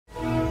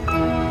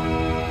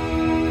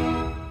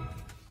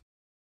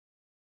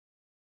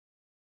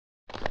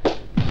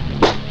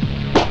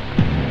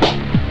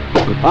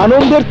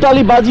আনন্দের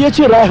তালি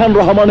বাজিয়েছি রায়হান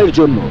রহমানের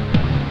জন্য,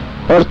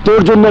 আর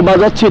তোর জন্য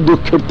বাজাচ্ছি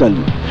দুঃখের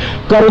তালি,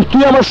 কারণ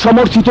তুই আমার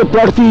সমর্থিত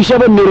প্রার্থী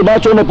হিসাবে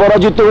নির্বাচনে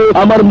পরাজিত হয়ে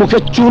আমার মুখে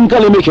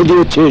চুনকালি মেখে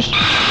দিয়েছিস।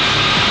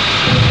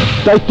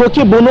 তাই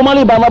তোকে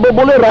বনমালী বানাবো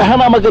বলে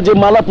রায়হান আমাকে যে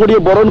মালা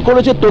পরিয়ে বরণ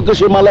করেছে, তোকে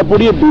সে মালা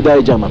পরিয়ে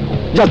বিদায় জানাবো,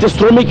 যাতে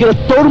শ্রমিকেরা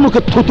তোর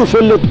মুখে থুতু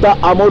ফেললে তা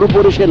আমার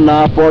উপরে সে না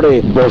পড়ে।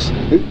 বস,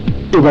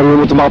 এবারের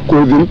মতো মাফ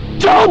করে দিন।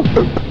 চুপ!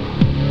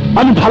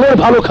 আমি ভালোর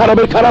ভালো,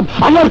 খারাপের খারাপ,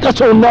 আমার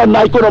কাছে অন্যায়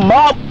নাই কোনো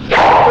মাপ।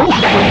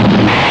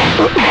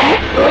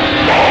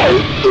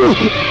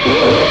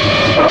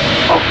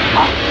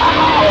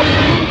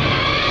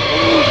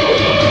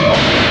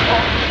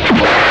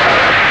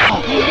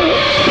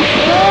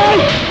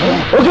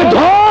 ওকে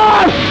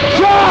ধর!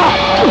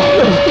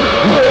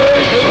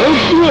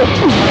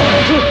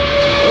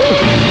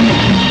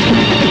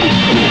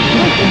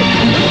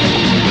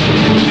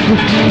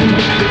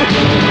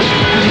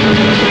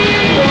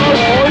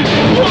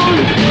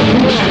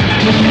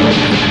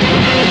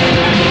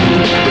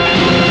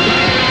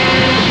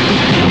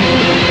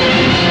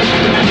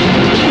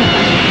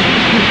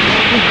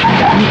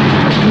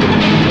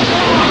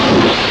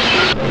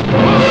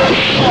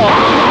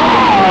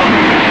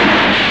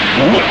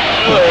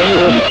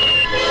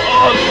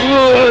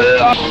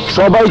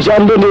 সবাই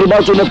জানবে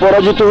নির্বাচনে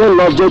পরাজিত হয়ে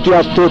লজ্জায় তুই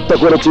আত্মহত্যা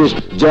করেছিস।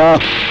 যা।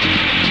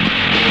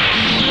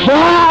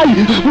 ভাই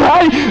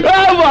ভাই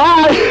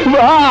ভাই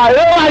ভাই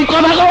ভাই,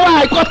 কথা কও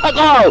ভাই, কথা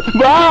কও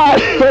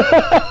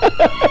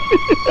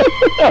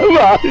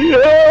ভাই,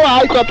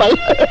 ভাই কথা।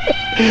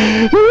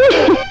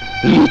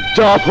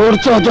 জাফর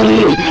চৌধুরী,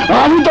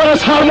 আমি তোরে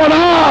ছাড়বো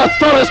না,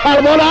 তোরে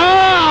ছাড়বো না।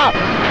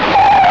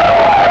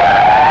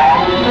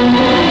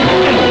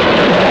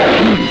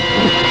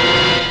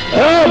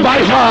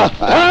 বাইফা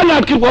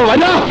নাটকি করবাই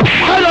না,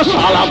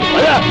 সালাম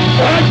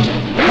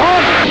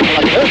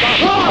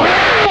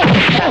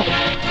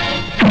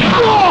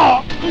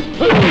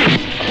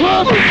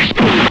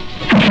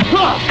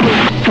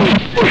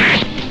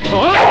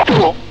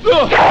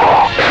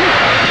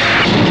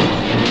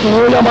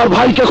তুই আমার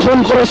ভাইকে খুন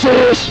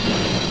করেছিস,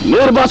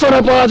 নির্বাচনে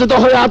পরাজিত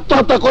হয়ে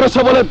আত্মহত্যা করেছে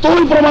বলে তুই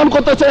প্রমাণ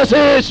করতে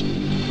চেয়েছিস,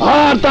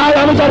 আর তাই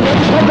আমি তার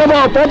প্রতিশোধ দেব,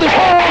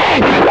 প্রতিশোধ।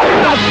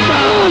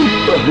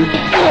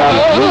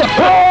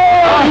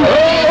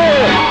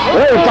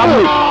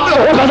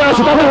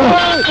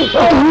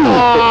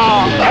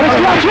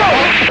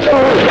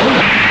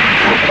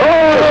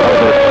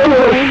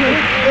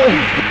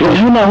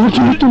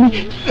 তুমি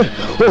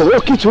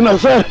কিছু না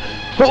স্যার,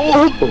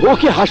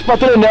 ওকে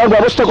হাসপাতালে নেওয়ার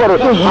ব্যবস্থা করো,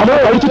 আমার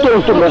বাড়িতে তো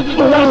তোমরা।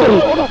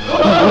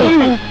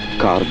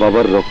 কার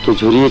বাবার রক্ত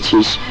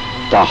ঝরিয়েছিস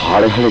তা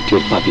হাড়ে হাড়ে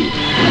টের পাবি।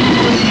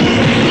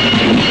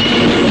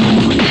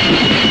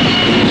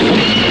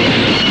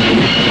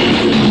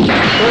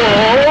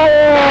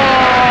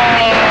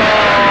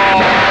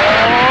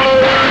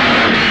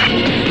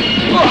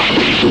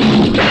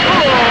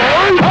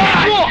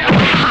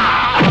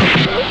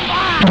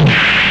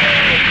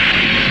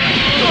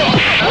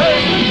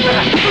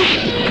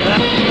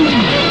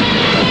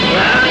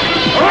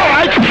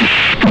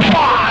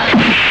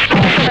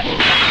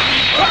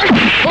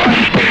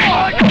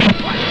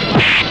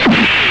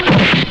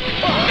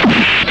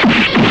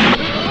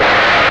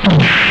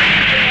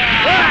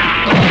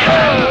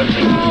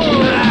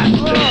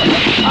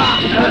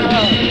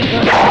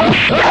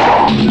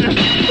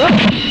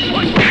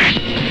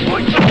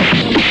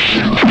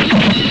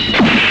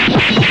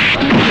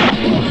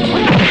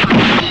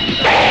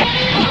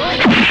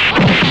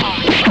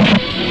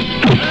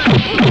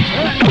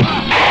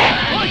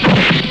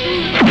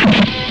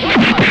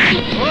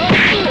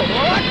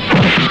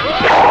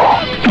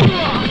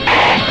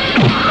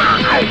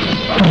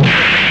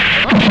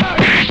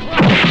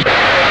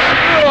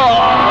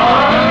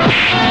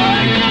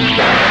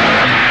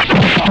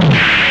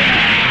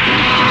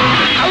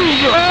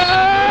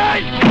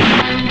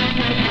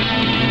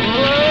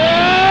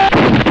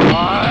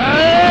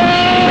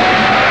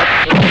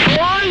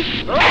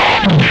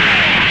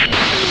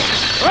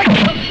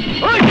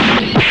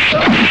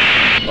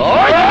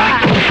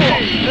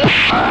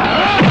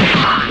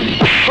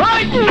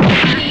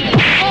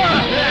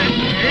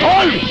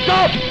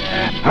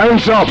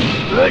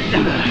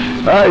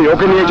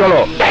 ওকে নিয়ে চলো।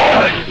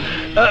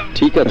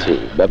 ঠিক আছে,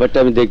 ব্যাপারটা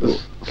আমি দেখবো।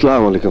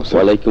 আসসালামু আলাইকুম।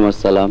 ওয়ালাইকুম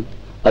আসসালাম।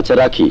 আচ্ছা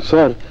রাখি।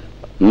 স্যার,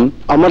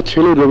 আমার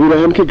ছেলে রবি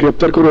রায়হানকে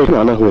গ্রেপ্তার করে এখানে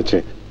আনা হয়েছে।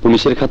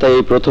 পুলিশের খাতায়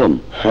এই প্রথম?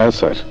 হ্যাঁ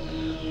স্যার,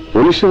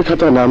 পুলিশের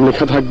খাতায় নাম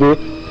লেখা থাকবে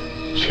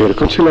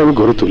সেরকম ছিল আমি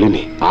গড়ে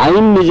তুলিনি।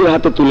 আইন নিজের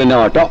হাতে তুলে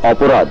নেওয়াটা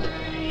অপরাধ,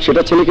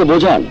 সেটা ছেলেকে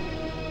বোঝান,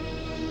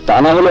 তা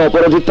না হলে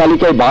অপরাধীর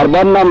তালিকায়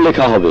বারবার নাম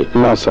লেখা হবে।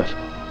 না স্যার,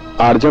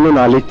 আর যেন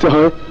না লিখতে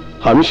হয়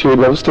আমি সেই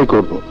ব্যবস্থাই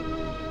করব।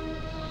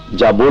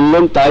 যা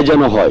বললেন তাই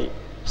যেন হয়।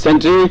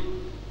 সেন্ট্রি।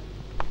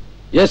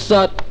 Yes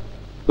sir.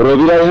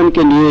 রবি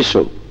রায়হানকে নিয়ে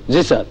এসো।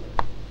 জি স্যার।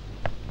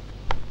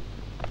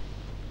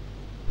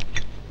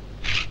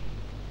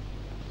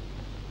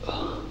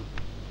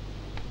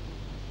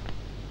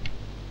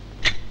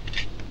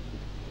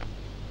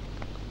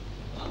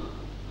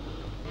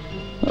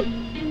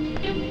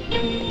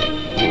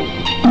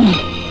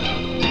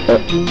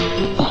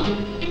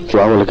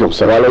 আসসালামু আলাইকুম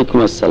স্যার। ওয়ালাইকুম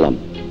আসসালাম।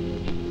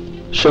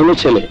 শোনো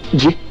ছেলে,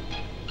 জি।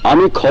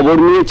 আমি খবর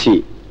নিয়েছি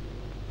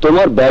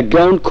তোমার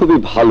ব্যাকগ্রাউন্ড খুবই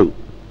ভালো,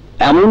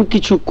 এমন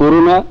কিছু করো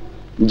না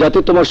যাতে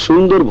তোমার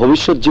সুন্দর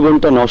ভবিষ্যৎ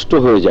জীবনটা নষ্ট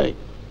হয়ে যায়।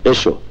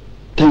 এসো।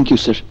 Thank you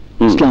sir.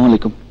 আসসালামু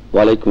আলাইকুম।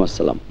 ওয়ালাইকুম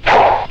আসসালাম।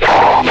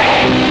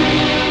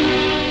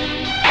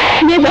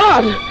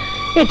 ধর,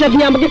 এটা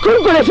দিয়ে আমাকে খুন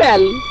করে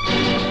ফেল,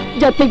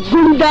 যাতে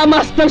গুন্ডা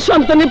মাস্টার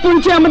সন্তানের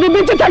পরিচয় আমাদের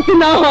বেঁচে থাকতে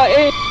না হয়।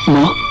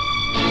 মা,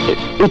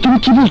 তুমি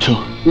কি বলছো?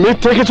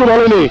 মিথ্যে কিছু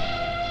বলেনি।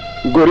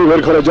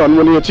 গরিবের ঘরে জন্ম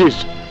নিয়েছিস,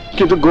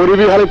 কিন্তু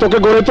গরিবী হালে তোকে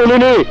গড়ে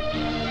তোলেনি।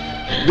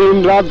 দিন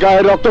রাত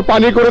গায়ে রক্ত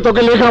পানি করে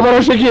তোকে লেখাপড়া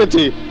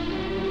শিখিয়েছি।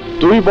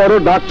 তুই বড়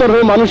ডাক্তার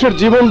হয়ে মানুষের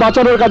জীবন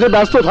বাঁচানোর কাজে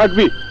ব্যস্ত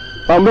থাকবি,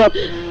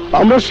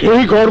 আমরা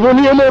সেই গর্ব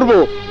নিয়ে মরবো।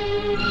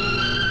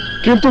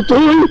 কিন্তু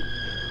তুই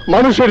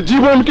মানুষের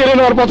জীবন কেড়ে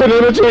নেওয়ার পথে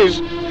নেমেছিস।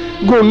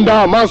 গুন্ডা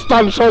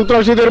মাস্তান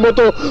সন্ত্রাসীদের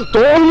মতো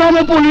তোর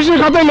নামে পুলিশের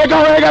খাতায় লেখা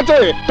হয়ে গেছে।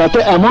 তাতে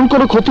এমন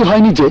কোনো ক্ষতি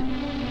হয়নি যে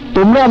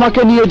তোমরা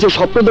আমাকে নিয়ে যে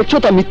স্বপ্ন দেখছো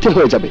তা মিথ্যে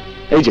হয়ে যাবে।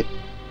 এই যে,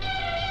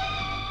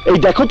 এই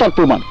দেখো তার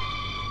প্রমাণ।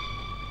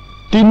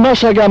 3 মাস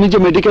আগে আমি যে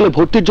মেডিকেলে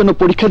ভর্তির জন্য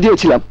পরীক্ষা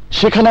দিয়েছিলাম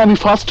সেখানে আমি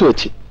ফার্স্ট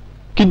হয়েছি,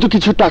 কিন্তু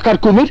কিছু টাকার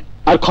কুমির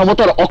আর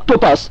ক্ষমতার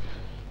অক্টোপাস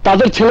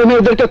তাদের ছেলে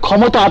মেয়েদেরকে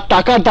ক্ষমতা আর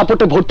টাকার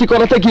দাপটে ভর্তি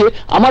করাতে গিয়ে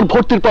আমার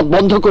ভর্তির পথ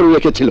বন্ধ করে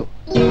রেখেছিল।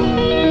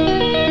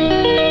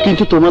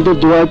 কিন্তু তোমাদের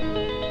দোয়ায়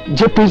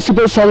যে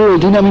প্রিন্সিপাল স্যারের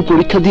অধীনে আমি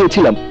পরীক্ষা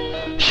দিয়েছিলাম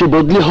সে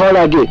বদলি হওয়ার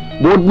আগে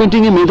বোর্ড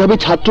মিটিং এ মেধাবী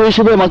ছাত্র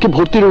হিসেবে আমাকে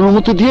ভর্তির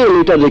অনুমতি দিয়ে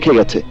লেটার রেখে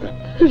গেছে।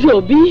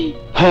 রবি?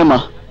 হ্যাঁ মা,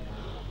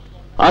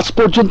 আজ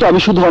পর্যন্ত আমি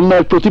শুধু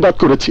অন্যায়ের প্রতিবাদ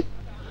করেছি,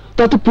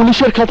 তাতে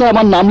পুলিশের খাতায়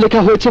আমার নাম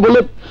লেখা হয়েছে বলে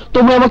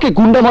তোমরা আমাকে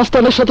গুন্ডা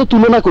মাস্তানের সাথে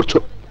তুলনা করছো।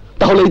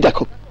 তাহলে এই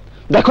দেখো,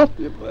 দেখো,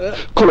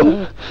 খোলো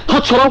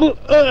হাত সরাবো,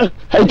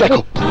 এই দেখো,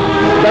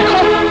 দেখো।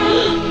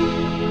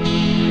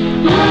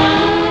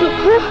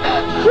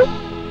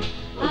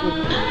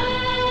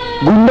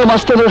 গুন্ডা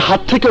মাস্টারের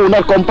হাত থেকে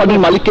ওনার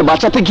কোম্পানির মালিককে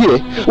বাঁচাতে গিয়ে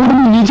উনি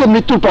নিজের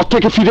মৃত্যুর পথ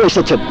থেকে ফিরে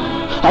এসেছেন।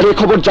 আর এই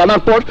খবর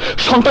জানার পর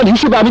সন্তান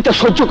হিসেবে আমি তা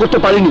সহ্য করতে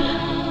পারিনি।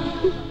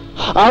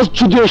 আজ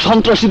যদি ওই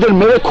সন্ত্রাসীদের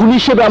মেরে খুনি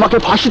হিসেবে আমাকে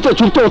ফাঁসিতে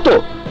ঝুলতে হতো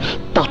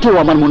তাতেও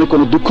আমার মনে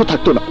কোনো দুঃখ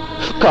থাকতো না,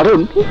 কারণ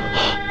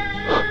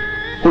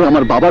ওরা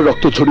আমার বাবার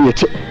রক্ত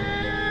ঝরিয়েছে,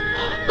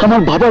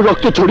 আমার বাবার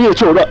রক্ত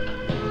ঝরিয়েছে ওরা।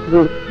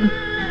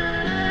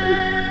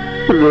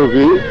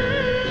 রবি,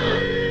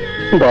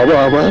 বাবা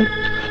আমার,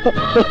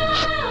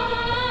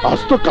 আজ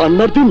তো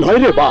কান্নার দিন নয়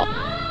রে বাপ,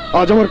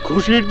 আজ আমার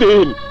খুশির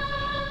দিন।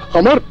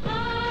 আমার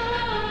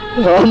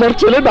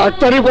ছেলে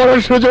ডাক্তারি পড়ার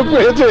সুযোগ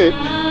পেয়েছে,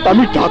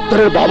 আমি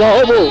ডাক্তারের বাবা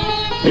হব।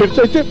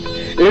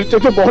 এর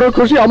চাইতে বড়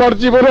খুশি আমার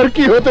জীবনে আর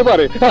কি হতে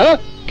পারে?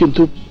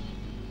 কিন্তু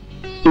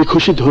এই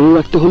খুশি ধরে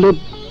রাখতে হলে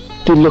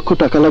 3 লক্ষ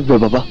টাকা লাগবে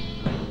বাবা।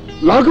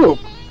 লাগুক,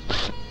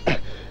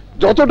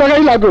 যত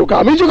টাকাই লাগুক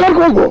আমি জোগাড়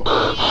করবো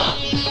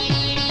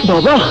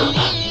বাবা।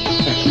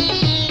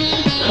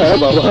 হ্যাঁ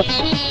বাবা,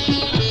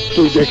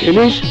 তুই দেখে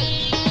নিস,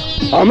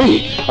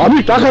 আমি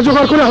টাকা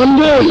জোগাড় করে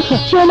আনবো।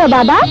 শোনো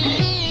বাবা,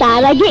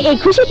 তার আগে এই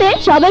খুশিতে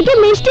সবাইকে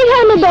মিষ্টি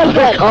খাওয়ানো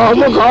দরকার।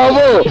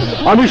 খাওয়াবো,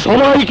 আমি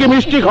সবাইকে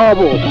মিষ্টি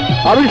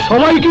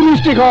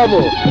খাওয়াবো,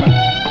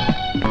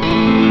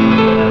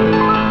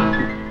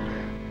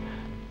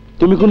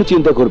 তুমি কোনো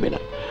চিন্তা করবে না,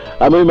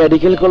 আমি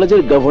মেডিকেল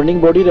কলেজের গভর্নিং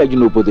বডির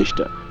একজন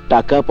উপদেষ্টা,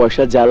 টাকা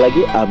পয়সা যা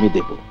লাগে আমি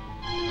দেব।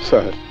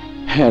 স্যার?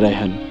 হ্যাঁ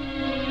রায়হান,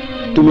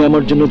 তুমি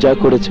আমার জন্য যা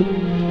করেছো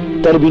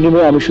তার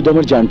বিনিময়ে আমি শুধু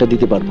আমার জানটা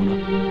দিতে পারবো না,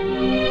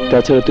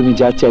 তাছাড়া তুমি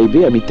যা চাইবে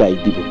আমি তাই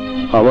দিব।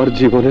 আমার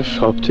জীবনের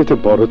সবচেয়ে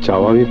বড়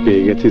চাওয়া আমি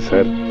পেয়ে গেছি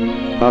স্যার,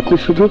 আপনি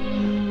শুধু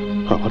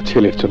আমার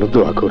ছেলের জন্য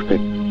দোয়া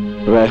করবেন।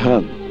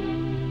 রায়হান,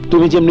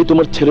 তুমি যেমনি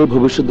তোমার ছেলের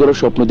ভবিষ্যৎ গড়ার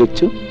স্বপ্ন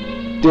দেখছো,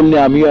 তেমনি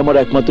আমিও আমার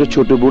একমাত্র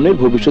ছোট বোনের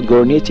ভবিষ্যৎ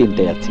গড়া নিয়ে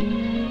চিন্তায় আছি।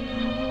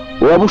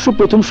 ও অবশ্য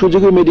প্রথম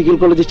সুযোগে মেডিকেল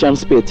কলেজে চান্স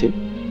পেয়েছে,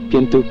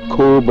 কিন্তু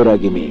খুব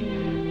রাগী মেয়ে,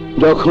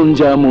 যখন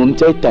যা মন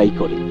চায় তাই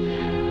করে।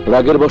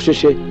 রাগের বশে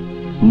সে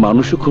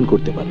মানুষও খুন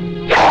করতে পারে।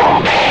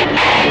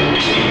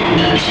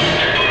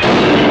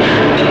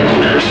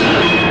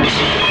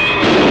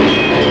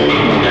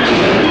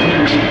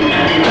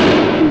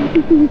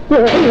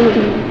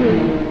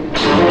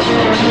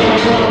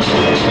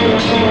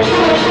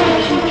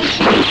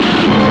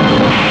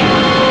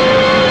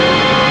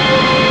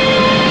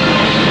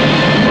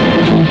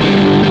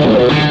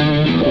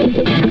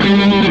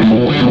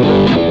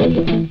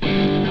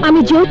 আমি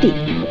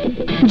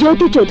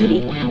জ্যোতি চৌধুরী।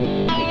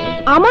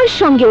 আমার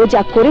সঙ্গে ও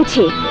যা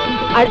করেছে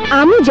আর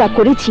আমি যা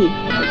করেছি,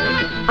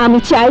 আমি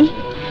চাই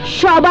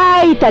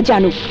সবাই তা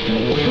জানুক।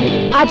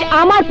 আজ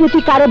আমার প্রতি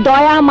কারো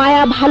দয়া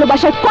মায়া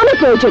ভালোবাসার কোনো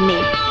প্রয়োজন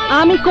নেই।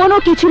 আমি কোনো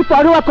কিছুর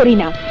পরোয়া করি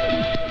না।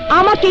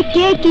 আমাকে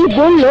কে কি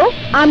বলল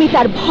আমি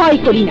তার ভয়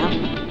করি না।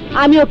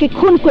 আমি ওকে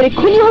খুন করে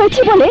খুনি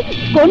হয়েছি বলে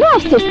কোনো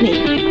আফসোস নেই,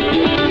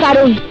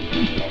 কারণ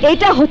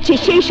এটা হচ্ছে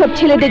সেই সব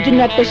ছেলেদের জন্য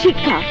একটা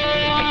শিক্ষা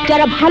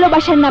যারা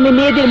ভালোবাসার নামে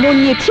মেয়েদের মন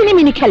নিয়ে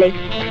ছিনিমিনি খেলে,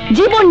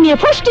 জীবন নিয়ে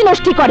ফষ্টি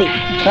নষ্টি করে।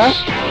 হ্যাঁ,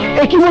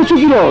 কি বলছো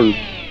কিরণ?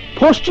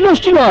 ফষ্টি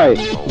নষ্টি নয়,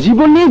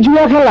 জীবন নিয়ে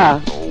জুয়া খেলা।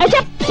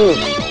 আচ্ছা,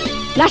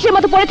 লাশের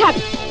মতো পড়ে থাক,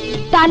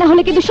 তা না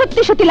হলে কিন্তু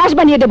সত্যি সত্যি লাশ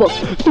বানিয়ে দেব।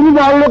 তুমি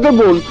বড় লোকের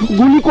বোন,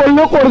 গুলি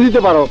করলেও করে দিতে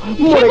পারো।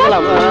 মরে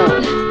গেলাম।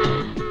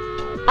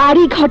 আর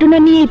এই ঘটনা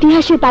নিয়ে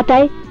ইতিহাসের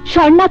পাতায়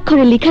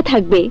স্বর্ণাক্ষরে লেখা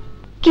থাকবে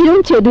কিরণ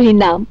চৌধুরীর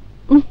নাম।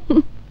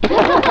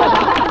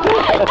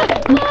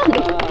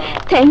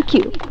 Thank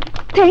you,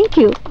 thank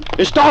you.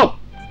 Stop,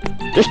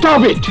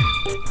 stop it.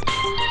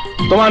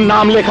 তোমার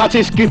নাম লেখা আছে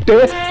স্ক্রিপ্টে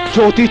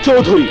জ্যোতি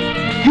চৌধুরী,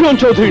 কিরণ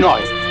চৌধুরী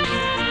নয়।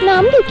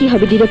 নাম দিয়ে কি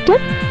হবে ডিরেক্টর?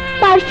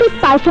 পারফেক্ট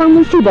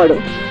পারফরমেন্সই বড়।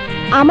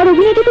 আমার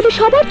অভিনয় দেখে তো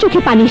সবার চোখে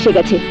পানি এসে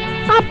গেছে,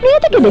 আপনিও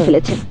তো কেঁদে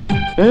ফেলেছেন।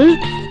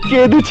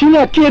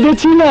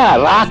 কেঁদেছি না,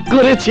 রাগ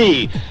করেছি।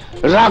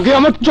 রাগে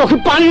আমার চোখে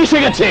পানি এসে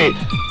গেছে।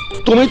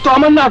 তুমি তো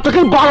আমার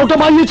নাটকের 12টা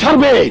বাজিয়ে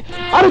ছাড়বে।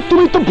 আরে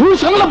তুমি তো ভুল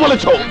সামলা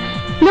বলেছো।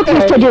 লুক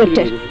মিস্টার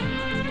ডিরেক্টর,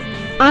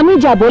 আমি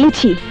যা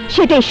বলেছি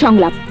সেটাই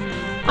সংলাপ,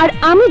 আর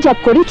আমি যা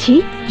করেছি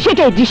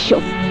সেটাই দৃশ্য।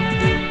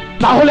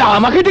 তাহলে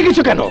আমাকে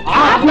ডেকেছো কেন?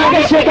 আপনাকে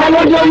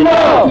শেখানোর জন্য।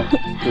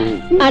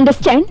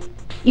 Understand,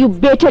 you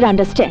better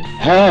understand.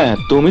 হ্যাঁ,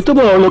 তুমি তো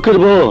বড় লোকের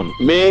বোন।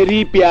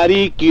 মেরি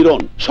প্যারি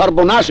কিরণ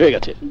সর্বনাশ হয়ে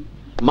গেছে,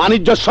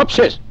 মানিজ্য সব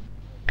শেষ।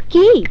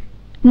 কি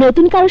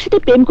নতুন কারোর সাথে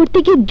প্রেম করতে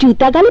গিয়ে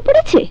জুতা গালে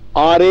পড়েছে?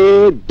 আরে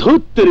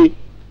ধুত্তরি,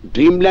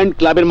 ড্রিমল্যান্ড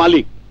ক্লাবের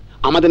মালিক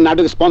আমাদের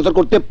নাটক স্পন্সর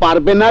করতে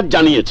পারবে না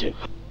জানিয়েছে।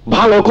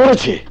 ভালো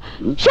করেছে।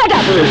 Shut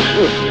up.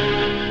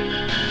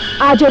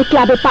 আজ ওর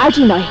ক্লাবে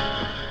পার্টি নয়,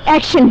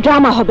 অ্যাকশন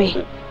ড্রামা হবে।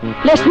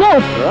 Let's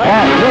move.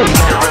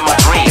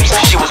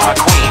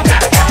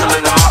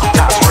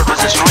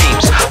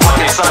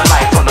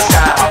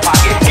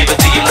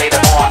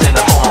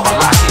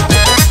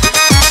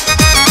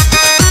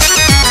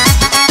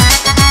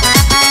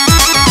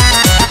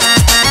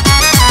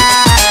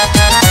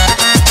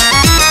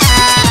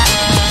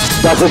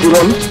 দেখো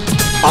কিরণ,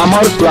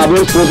 আমার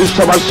ক্লাবের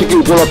প্রতিষ্ঠা বার্ষিকী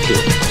উপলক্ষে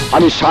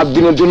আমি 7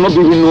 দিনের জন্য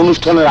বিভিন্ন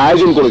অনুষ্ঠানের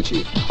আয়োজন করেছি।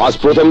 আজ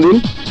প্রথম দিন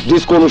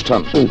ডিস্কো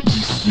অনুষ্ঠান।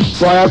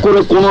 দয়া করে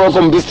কোন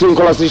রকম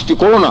বিশৃঙ্খলা সৃষ্টি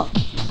করো না।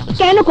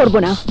 কেন করব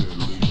না?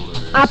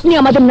 আপনি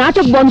আমাদের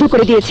নাটক বন্ধ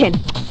করে দিয়েছেন।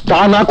 তা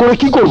না করে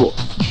কি করব?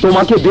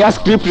 তোমাকে দেয়া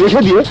স্ক্রিপ্ট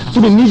রেখে দিয়ে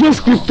তুমি নিজে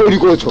স্ক্রিপ্ট তৈরি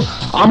করেছো।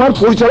 আমার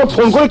পরিচালক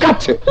ফোন করে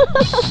কাঁদছে।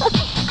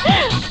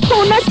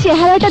 ওনার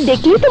চেহারাটা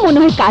দেখলেই তো মনে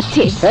হয়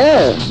কাঁদছে।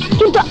 হ্যাঁ,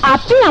 কিন্তু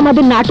আপনি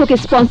আমাদের নাটকে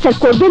স্পন্সর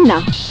করবেন না,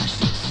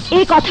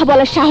 এই কথা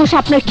বলার সাহস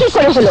আপনার কি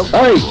করে হলো?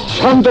 এই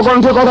শান্ত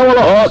কণ্ঠে কথা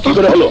বলো। কি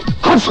করে হলো?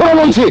 হাত সরা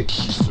বলছি।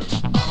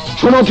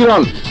 শোনো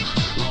কিরণ,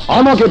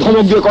 আমাকে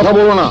ধমক দিয়ে কথা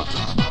বলো না।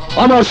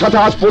 আমার সাথে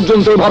আজ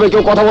পর্যন্ত এভাবে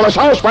কেউ কথা বলার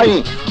সাহস পাইনি।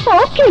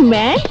 ওকে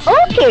ম্যান,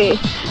 ওকে।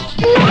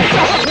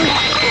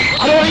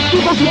 আরে কি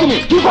করছো তুমি?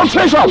 কি করছো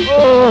এসব?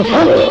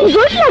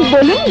 গুড লাক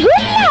বলুন,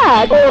 গুড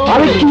লাক।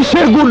 আরে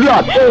কিসের গুড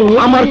লাক?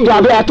 আমার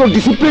ক্লাবে এত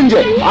ডিসিপ্লিন যে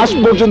আজ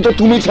পর্যন্ত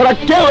তুমি ছাড়া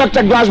কেউ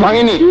একটা গ্লাস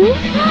ভাঙেনি।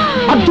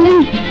 আর তুমি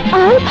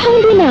আর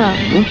ভাঙবে না,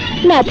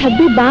 না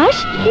থাকবে বাঁশ,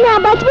 না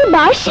বাজবে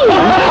বাঁশি।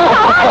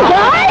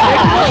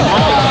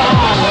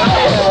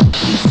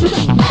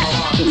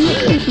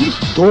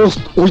 দোস্ত,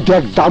 ওই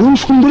দেখ, দারুণ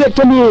সুন্দর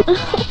একটা মেয়ে।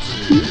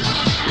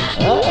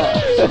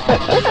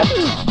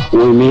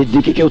 ওই মেয়ের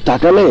দিকে কেউ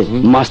তাকালে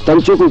মাস্তান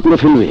চোখ উপরে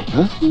ফেলবে।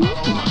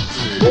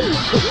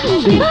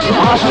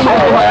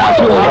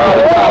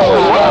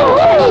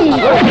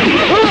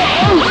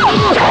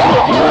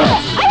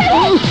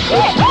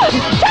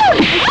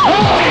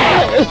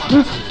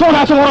 তোর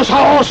এত বড়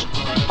সাহস,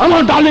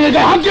 আমার ডার্লিং এর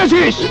গায়ে হাত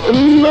দিয়েছিস?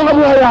 না না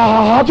ভাই,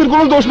 হাতের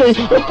কোনো দোষ নেই,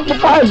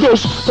 পায়ের দোষ।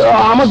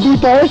 আমার 2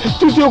 পায়ে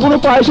তৃতীয় কোনো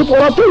পায়ে এসে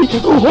পড়াতেই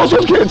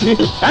হোঁচট খেয়েছি।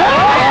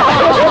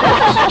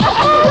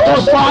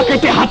 পা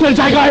কেটে হাতের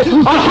জায়গায়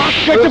আর হাত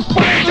কেটে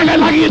পায়ের জায়গায়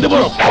লাগিয়ে দেবো।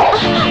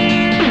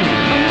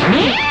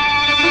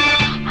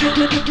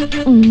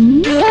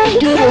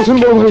 বলছেন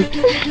বড় ভাই?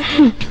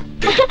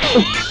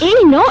 এই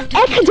নো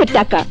 1000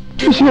 টাকা।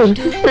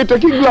 এটা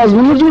কি গ্লাস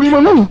ভাঙার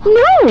জরিমানা?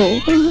 নো,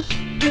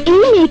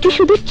 এই মেয়েকে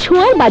শুধু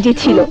ছোঁয়ার বাজি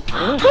ছিল,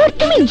 আর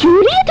তুমি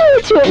জড়িয়ে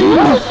ধরেছো।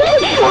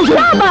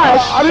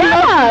 শাবাশ,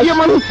 শাবাশ।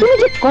 তুমি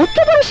যে কত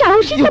বড়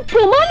সাহসী তা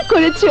প্রমাণ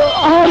করেছো।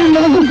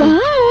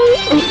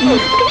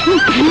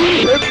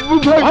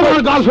 আমার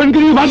গার্লফ্রেন্ডকে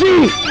নিয়ে বাজি,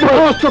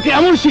 তোকে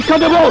এমন শিক্ষা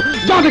দেবো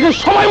যা দেখে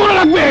সবাই মনে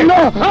রাখবে।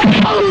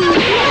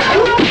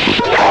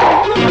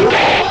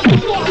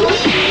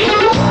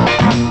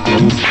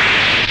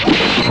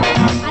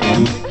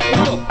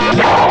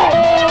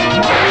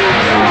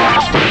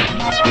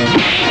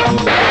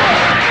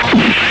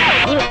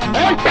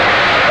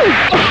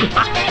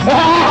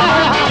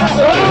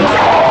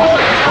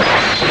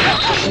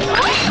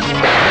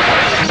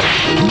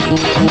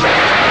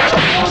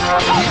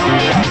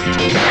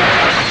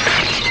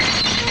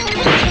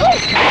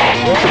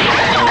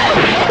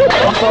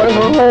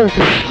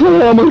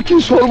 আমার কি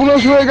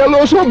সর্বনাশ হয়ে গেল,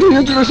 সব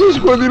ভেঙে চুরে শেষ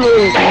করে দিল।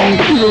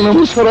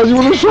 আমার সারা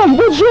জীবনের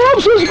সম্পদ সব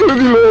শেষ করে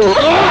দিল।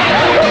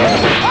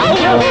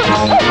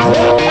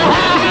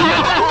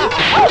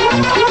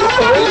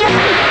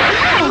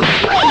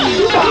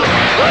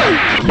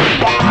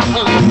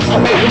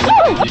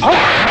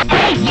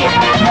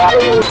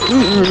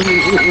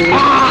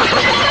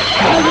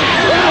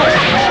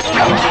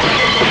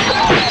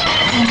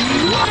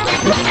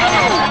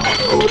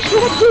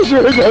 শেষ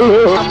হয়ে গেল।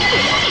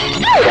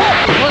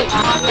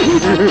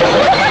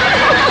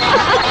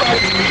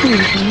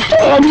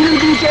 আমি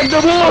বিচার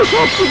দেবো,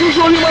 সবকিছু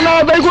জরিমানা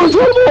আদায় করে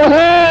চলবো।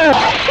 হ্যাঁ,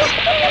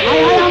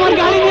 আমার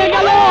গাড়ি নিয়ে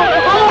গেল,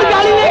 আমার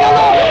গাড়ি নিয়ে গেল।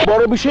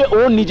 বড় বিষয়, ও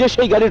নিজে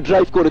সেই গাড়ি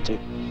ড্রাইভ করেছে।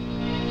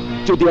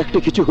 যদি একটা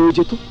কিছু হয়ে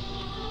যেত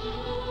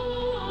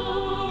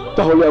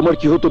তাহলে আমার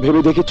কি হতো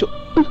ভেবে দেখেছো?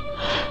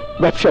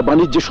 ব্যবসা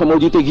বাণিজ্যে সময়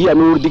দিতে গিয়ে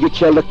আমি ওর দিকে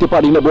খেয়াল রাখতে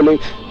পারি না বলে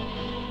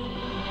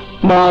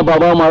মা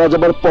বাবা মারা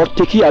যাবার পর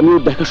থেকেই আমি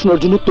ওর দেখাশোনার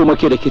জন্য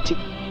তোমাকে রেখেছি।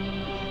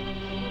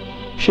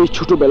 সেই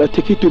ছোটবেলা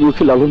থেকেই তুমি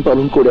ওকে লালন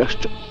পালন করে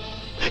আসছো,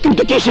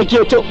 কিন্তু কে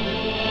শিখিয়েছ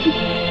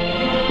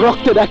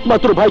রক্তের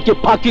একমাত্র ভাইকে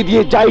ফাঁকি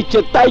দিয়ে যা ইচ্ছে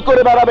তাই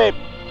করে বেড়াবে?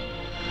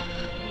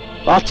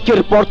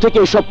 আজকের পর থেকে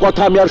এসব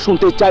কথা আমি আর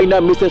শুনতে চাই না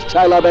মিসেস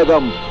শায়লা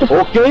বেগম।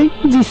 ওকে?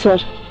 জি স্যার।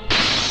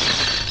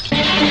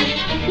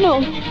 নো,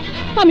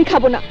 আমি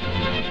খাবো না।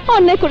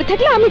 অন্যায় করে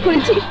থাকলে আমি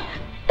করেছি,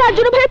 তার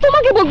জন্য ভাইয়া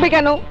তোমাকে বকবে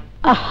কেন?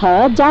 আহা,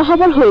 যা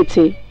হবার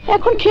হয়েছে,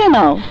 এখন খেয়ে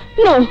নাও।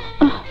 নো,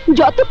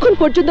 যতক্ষণ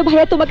পর্যন্ত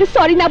ভাইয়া তোমাকে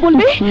সরি না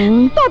বলবে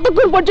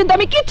ততক্ষণ পর্যন্ত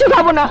আমি কিচ্ছু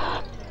খাবো না।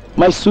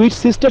 মাই সুইট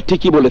সিস্টার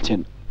ঠিকই বলেছেন।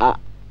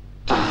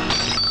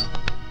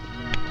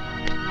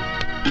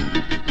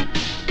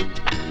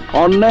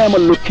 অন্যায়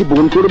আমার লক্ষ্যে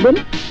বোন করবেন,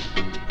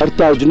 আর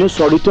তার জন্য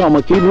সরি তো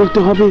আমাকেই বলতে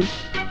হবে।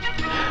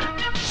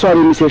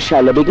 Sorry Mrs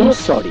Shaila Begum,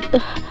 sorry.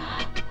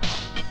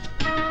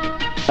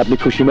 আপনি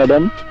খুশি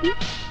ম্যাডাম?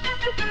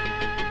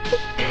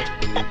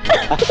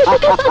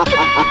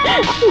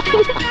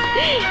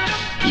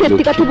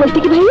 সত্যি কথা বলতে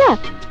কি ভাইয়া,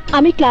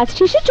 আমি ক্লাস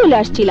শেষে চলে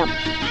আসছিলাম,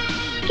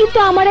 কিন্তু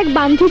আমার এক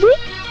বান্ধবী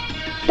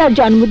তার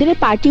জন্মদিনের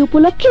পার্টি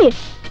উপলক্ষে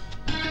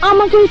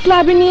আমাকে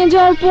ক্লাবে নিয়ে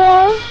যাওয়ার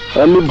পর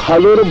আমি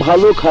ভালোর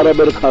ভালো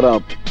খারাপের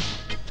খারাপ,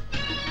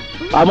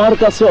 আমার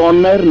কাছে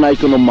অন্যায়ের নাই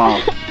কোনো মা।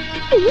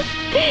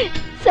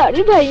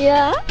 সরি ভাইয়া।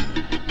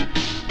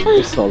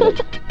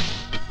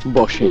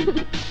 বসেন।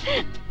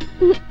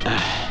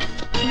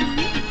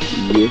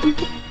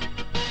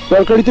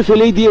 তরকারি তো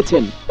ফেলেই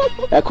দিয়েছেন,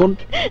 এখন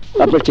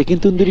আপনার চিকেন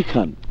তন্দুরি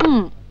খান।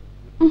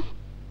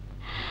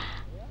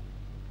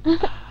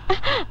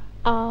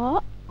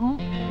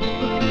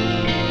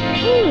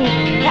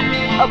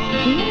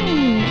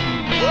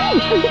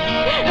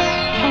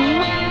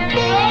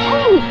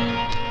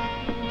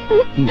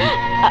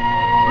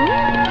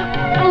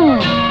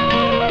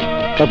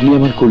 আপনি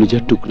আমার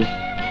কলিজার টুকরো,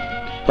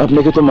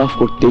 আপনাকে তো মাফ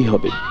করতেই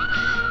হবে।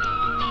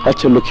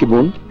 আচ্ছা লক্ষ্মী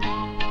বোন,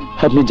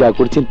 আপনি যা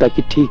করছেন তা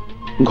কি ঠিক?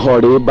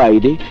 ঘরে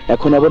বাইরে,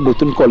 এখন আবার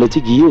নতুন কলেজে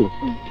গিয়েও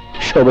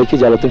সবাইকে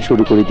জ্বালাতন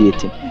শুরু করে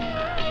দিয়েছেন।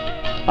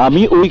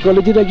 আমি ওই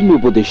কলেজের একজন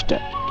উপদেষ্টা,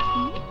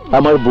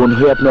 আমার বোন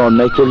হয়ে আপনি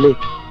অন্যায় করলে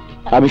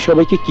আমি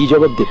সবাইকে কি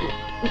জবাব দেব?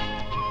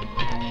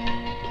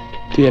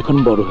 তুই এখন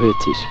বড়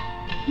হয়েছিস,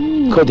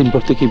 কদিন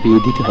পর তোকে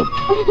বিয়ে দিতে হবে।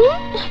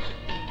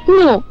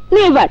 No,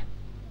 never.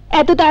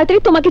 এত তাড়াতাড়ি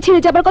তোমাকে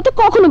ছেড়ে যাবার কথা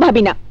কখনো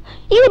ভাবি না।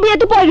 এর বিয়ে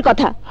তো পরের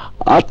কথা।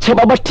 আচ্ছা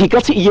বাবা, ঠিক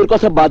আছে, ইয়ের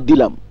কথা বাদ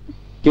দিলাম,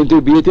 কিন্তু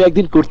বিয়ে তো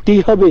একদিন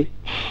করতেই হবে।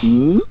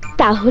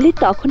 তাহলে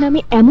তখন আমি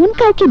এমন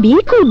কাউকে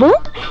বিয়ে করব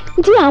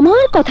যে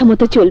আমার কথা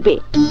মতো চলবে।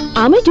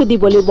 আমি যদি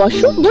বলি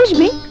বসো,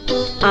 বসবে।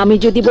 আমি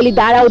যদি বলি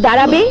দাঁড়াও,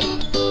 দাঁড়াবে।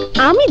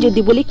 আমি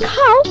যদি বলি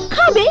খাও,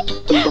 খাবে।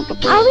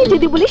 আমি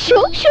যদি বলি শো,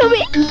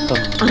 শোবে।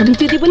 আমি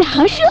যদি বলি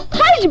হাসো,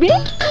 হাসবে।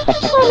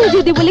 আমি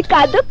যদি বলি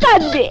কাঁদো,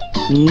 কাঁদবে।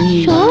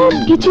 সব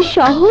কিছু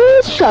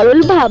সহজ সরল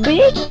ভাবে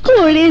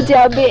করে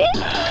যাবে।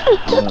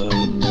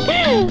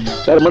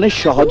 তার মানে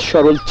সহজ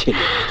সরল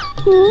ছেলে,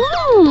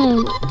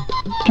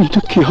 কিন্তু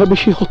কি হবে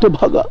সে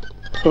হতভাগা?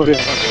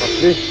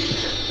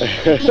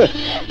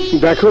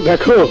 দেখো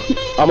দেখো,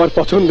 আমার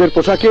পছন্দের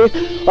পোশাকে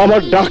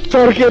আমার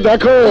ডাক্তারকে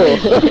দেখো।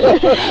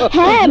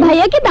 হ্যাঁ,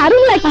 ভাইয়াকে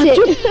দারুণ লাগছে।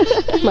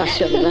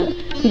 মাশাআল্লাহ,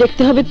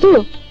 দেখতে হবে তো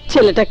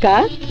ছেলেটা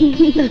কার।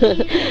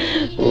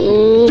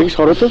 তুই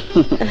সরো তো,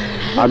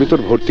 আমি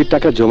তোর ভর্তির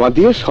টাকা জমা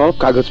দিয়ে সব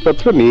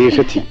কাগজপত্র নিয়ে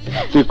এসেছি।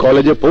 তুই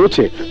কলেজে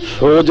পৌঁছে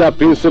সোজা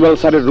প্রিন্সিপাল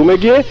স্যারের রুমে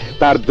গিয়ে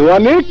তার দোয়া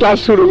নিয়ে ক্লাস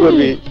শুরু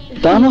করবি।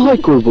 তা না হয়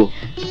করবো,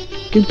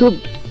 কিন্তু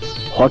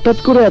হঠাৎ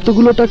করে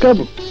এতগুলো টাকা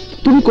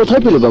তুমি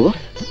কোথায় পেলে বাবা?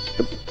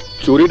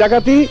 চুরি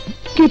ডাকাতি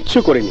কিচ্ছু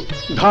করিনি,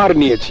 ধার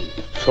নিয়েছি।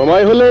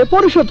 সময় হলে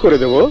পরিশোধ করে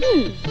দেবো।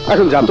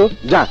 এখন যা তো,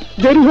 যা,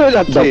 দেরি হয়ে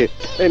যাচ্ছে।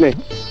 এই নে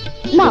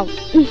নাও।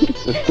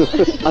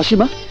 আসি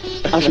মা,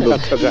 আসি।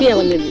 আচ্ছা,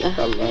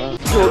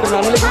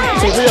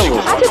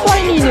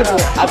 পরে নিয়ে নেবো।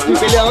 আপনি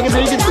পেলে আমাকে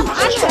দেই কিন্তু।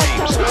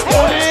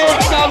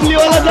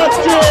 কাবলিওয়ালা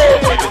যাচ্ছে।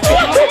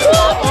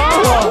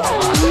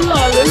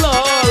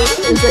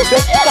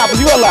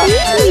 কাবলিওয়ালা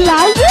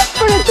লাল ড্রেস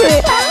পরেছে।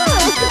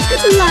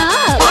 লাল।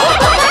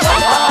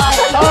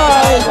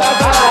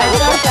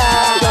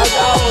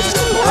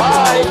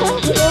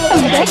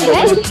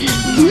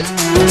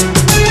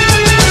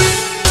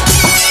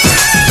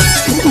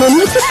 মনে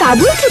হচ্ছে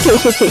কাবুল থেকে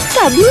এসেছে।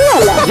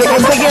 কাবুলওয়ালা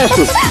যেখান থেকে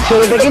আসুক,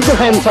 ছেলেটা কিন্তু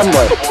হ্যান্ডসাম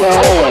বয়।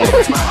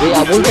 এই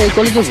আবুলটা এই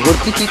কলেজে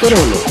ভর্তি কি করে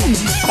হলো?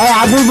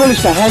 আবুল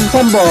বলিস না,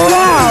 handsome boy.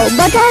 Wow,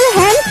 but R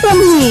handsome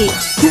he.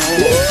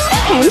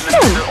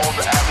 Handsome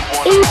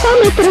এই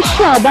কামে তোরা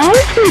সবাই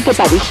শুনতে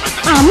পারিস,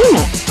 আমি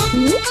না।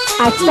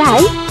 আর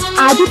তাই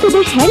আজও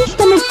তোদের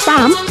হ্যান্ডসামের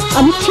পাম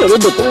আমি ছেড়ে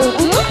দেবো,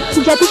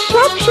 যাতে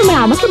সব সময়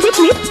আমাকে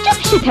দেখলে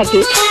চুপসে থাকে।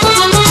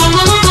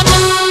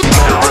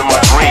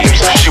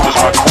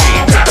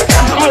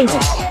 এই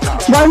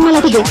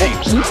বরমালাকে দেখ।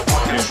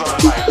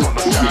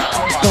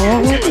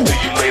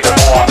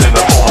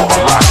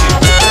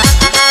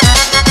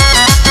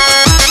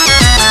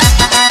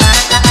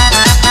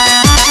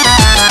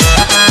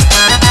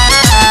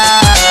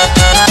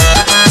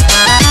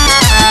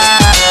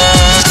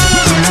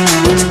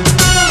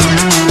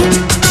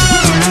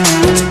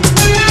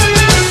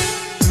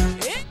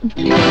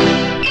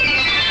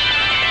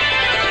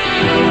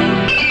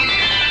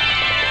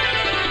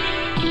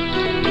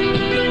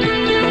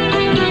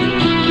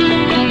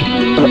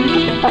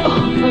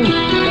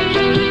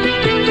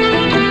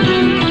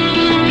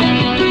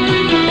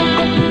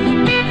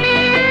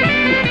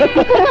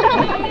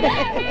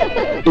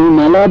 এই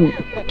মেলা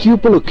কি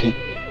উপলক্ষে?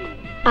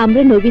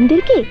 আমরা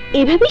নবীনদেরকে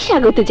এভাবেই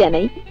স্বাগত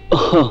জানাই।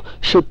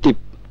 সত্যি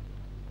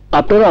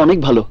আপনারা অনেক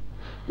ভালো।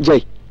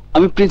 যাই,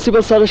 আমি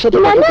প্রিন্সিপাল স্যারের সাথে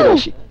কথা বলে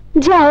আসি।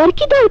 যাওয়ার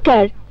কি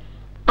দরকার?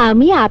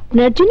 আমি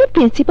আপনার জন্য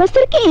প্রিন্সিপাল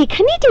স্যারকে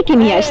এখানেই ডেকে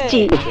নিয়ে আসছি।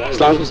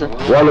 আসসালামু স্যার।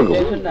 ওয়ালাইকুম।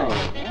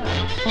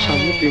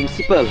 সামনে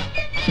প্রিন্সিপাল?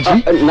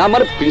 না,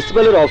 আমার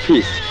প্রিন্সিপালের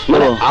অফিস,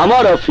 মানে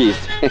আমার অফিস।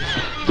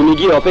 তুমি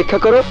গিয়ে অপেক্ষা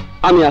করো,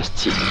 আমি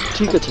আসছি।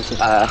 ঠিক আছে স্যার।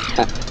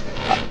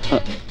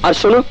 আর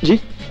শোনো জি,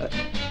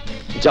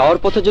 যাওয়ার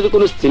পথে যদি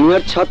কোনো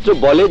সিনিয়র ছাত্র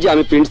বলে যে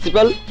আমি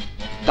প্রিন্সিপাল,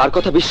 তার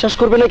কথা বিশ্বাস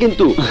করবে না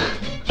কিন্তু।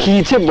 কি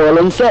যে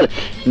বলেন স্যার,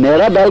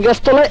 নেড়া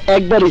বেলগাছতলায়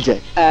একবারই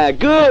যায়।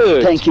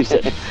 Good, thank you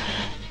sir.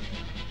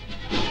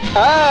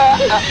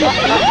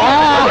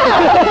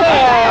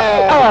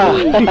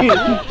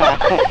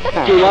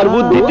 তোমার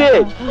বুদ্ধিতে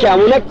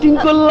কেমন অ্যাক্টিং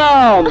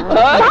করলাম।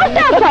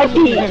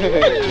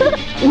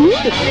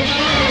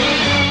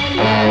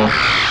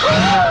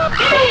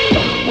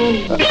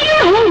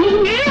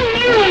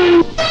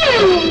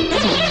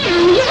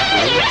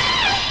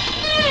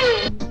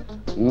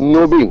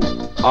 নবীন,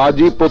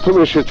 আজই প্রথম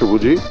এসেছো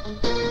বুঝি?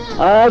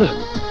 আর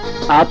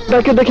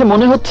আপনাকে দেখে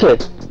মনে হচ্ছে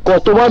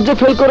কতবার যে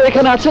ফেল করে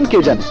এখানে আছেন কে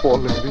জানে।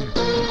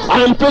 I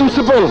am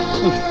principal.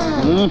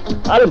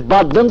 আরে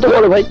বাদ দেন তো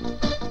বড় ভাই,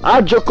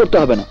 আর যোগ করতে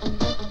হবে না।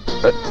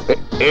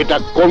 এটা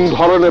কোন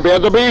ধরনের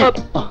বেয়াদবি?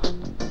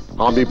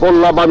 আমি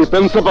বললাম আমি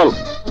প্রিন্সিপাল।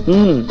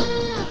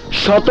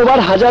 শতবার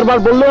হাজারবার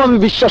বললেও আমি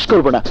বিশ্বাস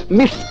করব না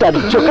মিস্টার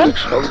জোকার।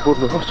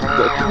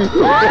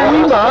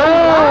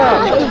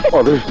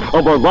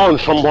 আমার মান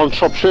সম্মান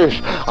সব শেষ।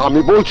 আমি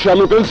বলছি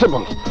আমি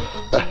প্রিন্সিপাল।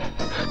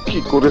 কি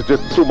করে যে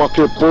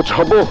তোমাকে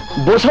বোঝাবো?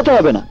 বোঝাতে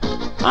হবে না,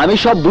 আমি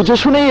সব বুঝে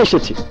শুনেই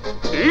এসেছি।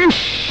 ইস,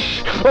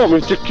 আমি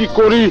যে কি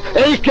করি।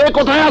 এই কে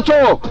কোথায় আছো?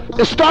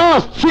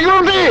 Staff,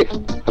 security,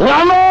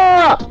 Rana.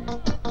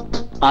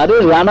 আরে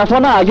রানা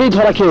ফানা আগেই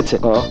ধরা খেয়েছে।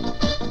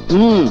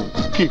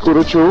 কি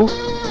করেছো?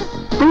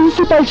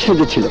 প্রিন্সিপাল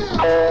সেজেছিল।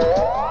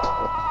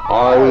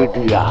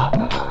 আইডিয়া,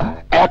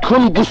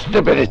 এখন বুঝতে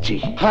পেরেছি।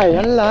 হায়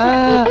আল্লাহ,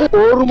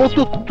 ওর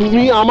মতো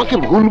তুমি আমাকে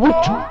ভুল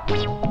বুঝছো।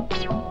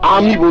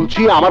 আমি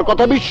বলছি আমার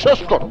কথা বিশ্বাস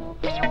করো,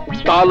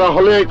 তা না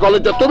হলে এই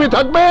কলেজে তুমি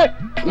থাকবে,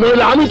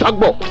 নইলে আমি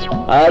থাকবো।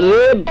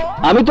 আরে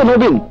আমি তো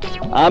নবীন,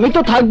 আমি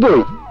তো থাকবোই,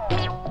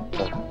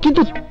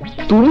 কিন্তু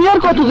তুমি আর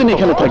কতদিন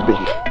এখানে থাকবে?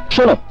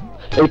 শোনো,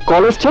 এই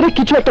কলেজ ছেড়ে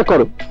কিছু একটা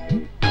করো।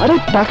 আরে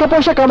টাকা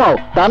পয়সা কামাও,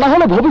 তা না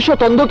হলে ভবিষ্যৎ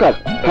অন্ধকার।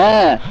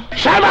 হ্যাঁ।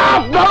 Shut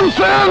up,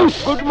 nonsense!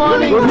 Good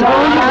morning.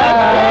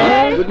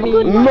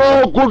 No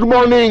good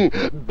morning.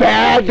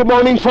 Bad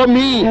morning for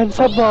me.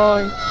 Handsome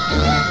boy.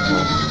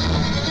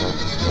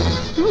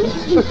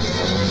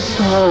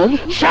 Sir.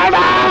 Shut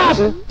up!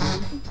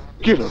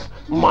 Kiran,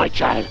 my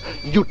child,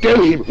 you tell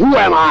him who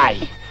am I?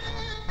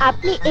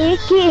 আপনি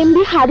AKMB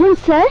হারুন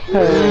স্যার।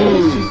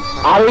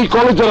 আর এই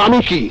কলেজের আমি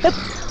কি?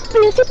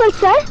 Principal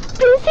sir,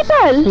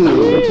 principal.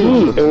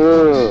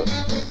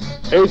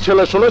 এই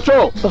ছেলে শুনেছো?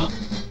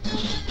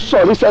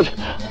 Sorry sir,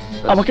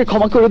 আমাকে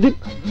ক্ষমা করে দিন।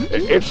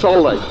 It's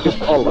all right.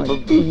 It's all right.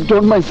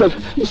 Don't mind sir.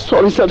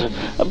 Sorry sir.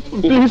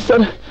 Please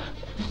sir.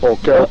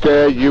 Okay,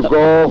 okay, you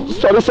go.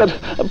 Sorry sir.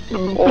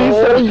 Please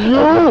sir.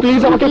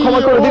 Please আমাকে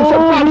ক্ষমা করে দিন sir.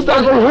 Please sir.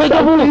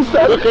 Please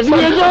sir.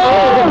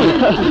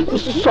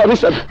 Sorry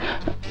sir.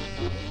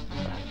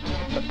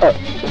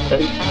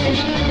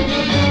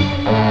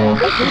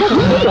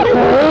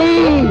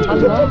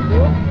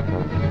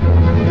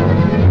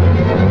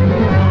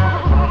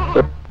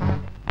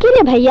 কি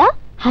রে ভাইয়া,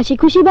 হাসি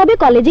খুশি ভাবে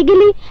কলেজে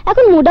গেলি,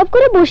 এখন মুড অফ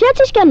করে বসে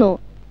আছিস কেন?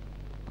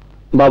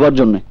 বাবার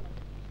জন্য।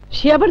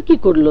 সে আবার কি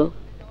করলো?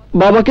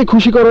 বাবাকে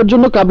খুশি করার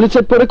জন্য কাবলি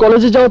সেট পরে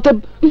কলেজে যাওয়াতে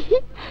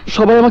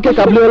সবাই আমাকে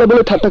কাবলিওয়ালা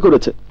বলে ঠাট্টা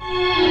করেছে।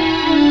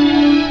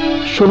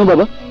 শোনো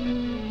বাবা,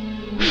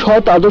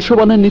 সৎ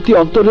আদর্শবানের নীতি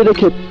অন্তরে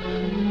রেখে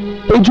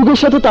এই যুগের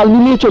সাথে তাল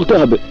মিলিয়ে চলতে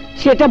হবে।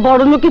 সেটা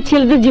বড় লোকের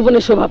ছেলেদের জীবনে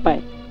শোভা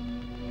পায়।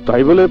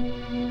 তাই বলে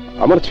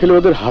আমার ছেলে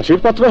ওদের হাসির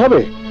পাত্র হবে?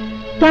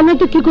 তা না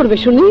তো কি করবে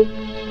শুনি?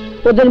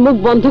 ওদের মুখ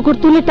বন্ধ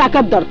করতে হলে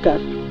টাকার দরকার।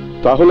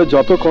 তাহলে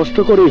যত কষ্ট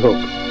করেই হোক,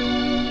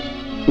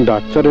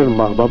 ডাক্তারের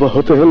মা বাবা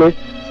হতে হলে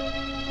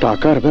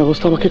টাকার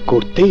ব্যবস্থা আমাকে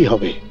করতেই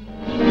হবে।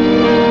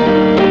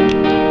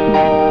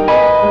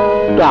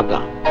 টাকা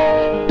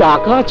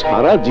টাকা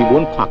ছাড়া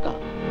জীবন ফাঁকা।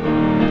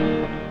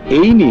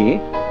 এই নিয়ে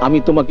আমি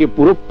তোমাকে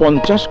পুরো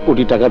 50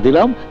 কোটি টাকা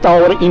দিলাম, তাও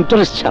আবার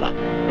ইন্টারেস্ট ছাড়া।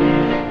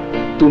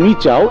 তুমি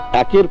চাও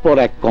একের পর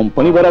এক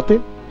কোম্পানি বাড়াতে,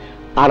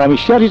 আর আমি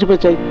শেয়ার হিসেবে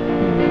চাই।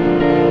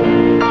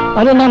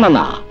 আরে না না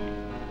না,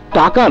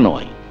 টাকা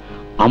নয়,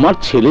 আমার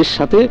ছেলের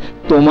সাথে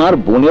তোমার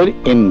বোনের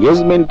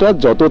এনগেজমেন্টটা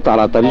যত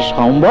তাড়াতাড়ি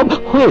সম্ভব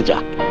হয়ে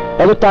যাক।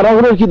 আরে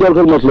তাড়াহুড়োর কি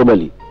দরকার মতলব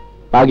আলী?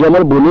 আগে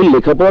আমার বোনের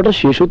লেখাপড়াটা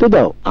শেষ হতে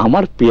দাও।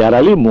 আমার পেয়ার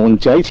আলী মন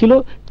চাইছিল,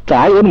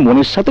 তাই ওর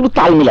মনের সাথে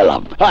তাল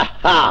মিলালাম।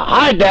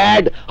 High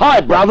dad, high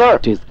brother.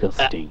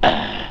 Disgusting.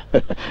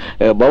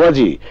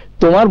 বাবাজি,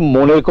 তোমার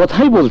মনের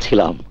কথাই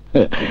বলছিলাম।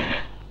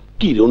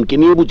 কিরণকে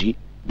নিয়ে বুঝি?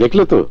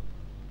 দেখলে তো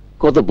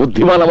কত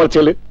বুদ্ধিমান আমার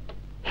ছেলে।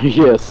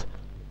 ইয়েস,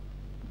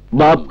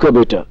 বাপ কা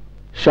বেটা,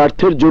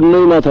 স্বার্থের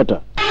জন্যই মাথাটা।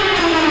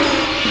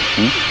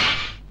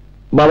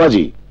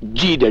 বাবাজি।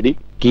 জি ড্যাডি।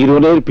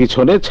 কিরণের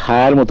পিছনে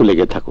ছায়ার মতো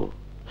লেগে থাকো,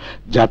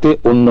 যাতে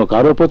অন্য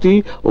কারো প্রতি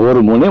ওর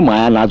মনে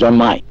মায়া না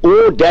জন্মায়। ও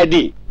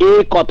ড্যাডি, এ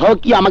কথাও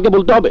কি আমাকে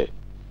বলতে হবে?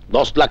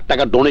 10 লাখ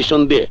টাকা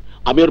ডোনেশন দিয়ে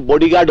আমি ওর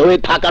বডিগার্ড হয়ে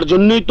থাকার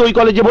জন্যই তো ওই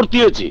কলেজে ভর্তি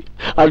হয়েছি।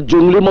 আর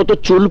জঙ্গলির মতো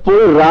চুল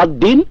পরে রাত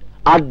দিন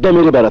আড্ডা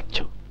মেরে বেড়াচ্ছ।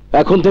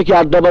 এখন থেকে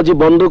আড্ডাবাজি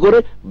বন্ধ করে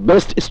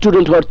বেস্ট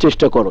স্টুডেন্ট হওয়ার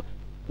চেষ্টা করো,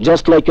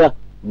 just like a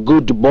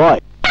good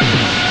boy.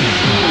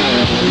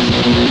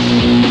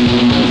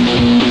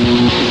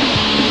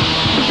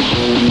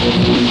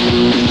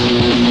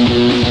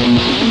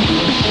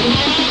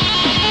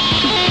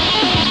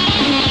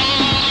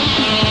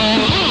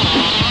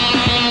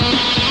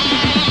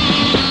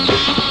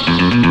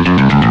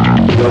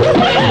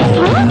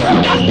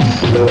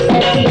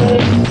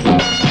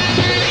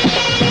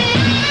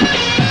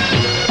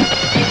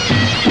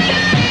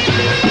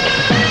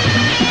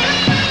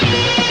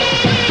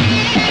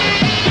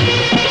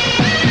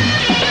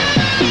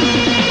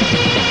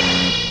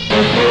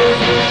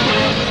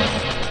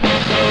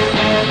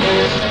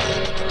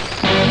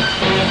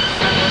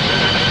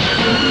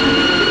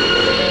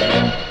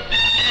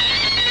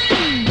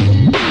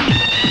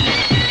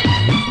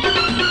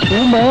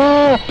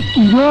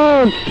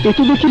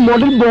 এটি দেখি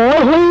মডেল বয়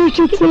হয়ে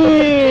এসেছে।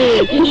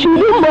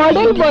 শুধু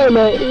মডেল বয়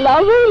নয়,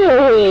 লাভার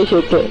হয়ে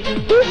এসেছে।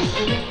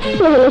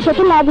 সোহেলের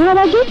সাথে লাভ হওয়ার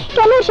আগে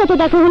কেন ওর সাথে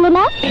দেখা হলো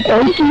না?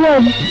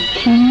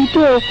 শুনি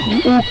তো,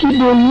 ও কি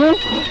বললো?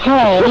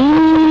 হ্যাঁ,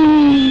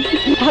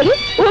 আরে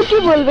ও কি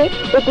বলবে?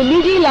 ও তো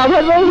নিজেই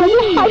লাভার বয় হয়ে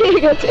হারিয়ে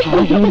গেছে।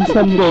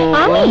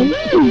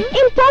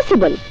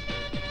 ইম্পসিবল।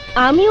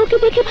 আমি ওকে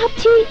দেখে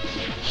ভাবছি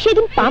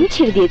সেদিন পাম্প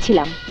ছেড়ে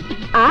দিয়েছিলাম,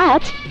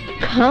 আজ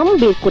ঘাম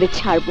বের করে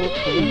ছাড়বো।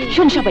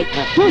 শোন সবাই,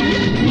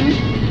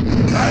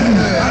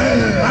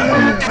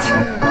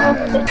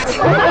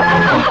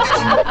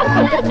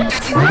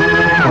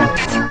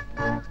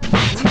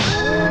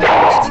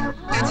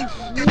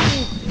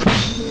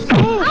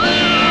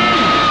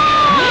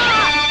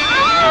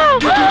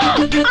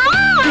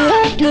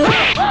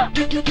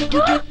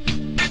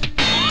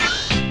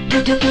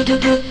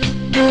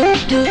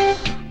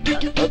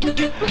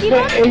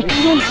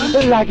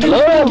 হ্যালো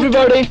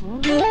এভরিবডি,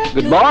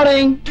 গুড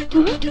মর্নিং।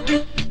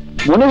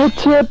 মনে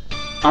হচ্ছে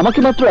আমাকে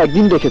মাত্র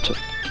একদিন দেখেছো,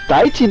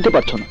 তাই চিনতে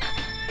পারছো না।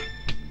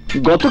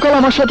 গতকাল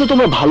আমার সাথে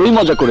তোমরা ভালোই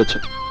মজা করেছো,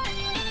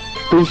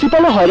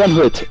 প্রিন্সিপালও হয়রান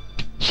হয়েছে,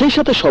 সেই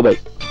সাথে সবাই।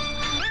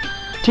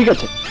 ঠিক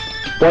আছে,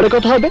 পরে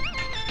কথা হবে,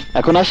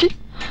 এখন আসি,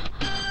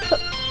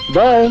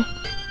 by,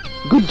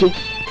 good day.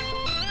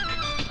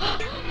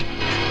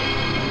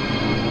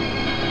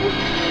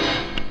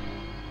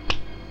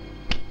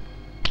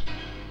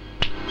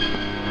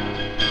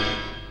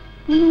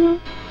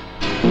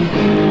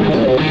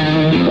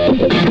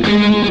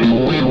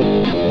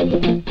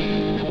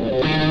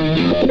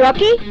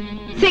 Rocky,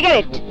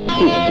 cigarette.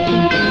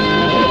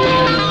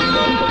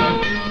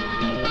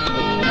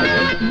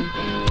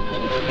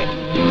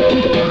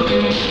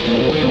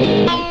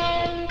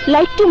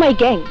 Like to my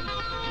gang.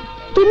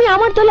 তুমি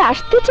আমার দলে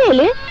আসতে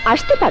চাইলে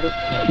আসতে পারো।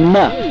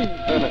 না,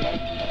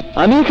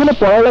 আমি এখানে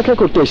পড়ালেখা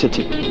করতে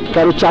এসেছি,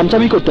 কারো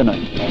চামচামি করতে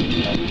নয়।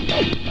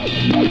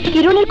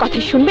 কিরণের কথা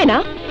শুনবে না,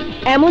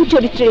 এমন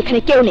চরিত্রের এখানে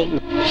কেউ নেই।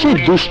 সেই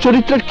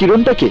দুশ্চরিত্রের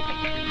কিরণটাকে?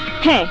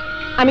 হ্যাঁ,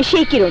 আমি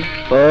সেই কিরণ।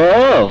 ও,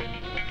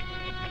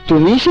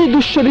 তুমি সেই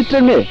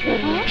দুশ্চরিত্রের মেয়ে?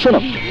 শোনো,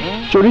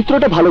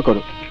 চরিত্রটা ভালো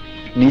করো,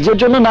 নিজের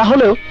জন্য না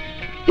হলেও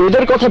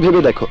এদের কথা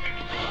ভেবে দেখো,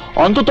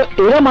 অন্তত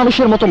এরা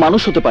মানুষের মতো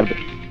মানুষ হতে পারবে।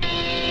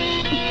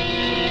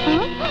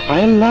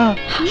 আল্লাহ,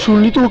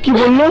 শুনলি তো ও কি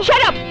বললো?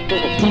 Shut up,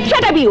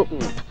 shut up you.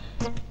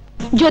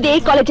 যদি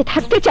এই কলেজে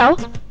থাকতে চাও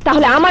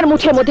তাহলে আমার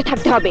মুঠের মধ্যে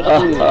থাকতে হবে।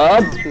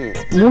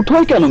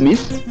 মুঠোয় কেন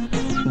মিস,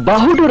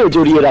 বাহুডোরে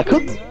জড়িয়ে রাখো,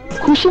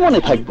 খুশি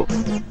মনে থাকবো,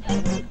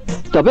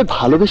 তবে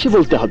ভালোবেসে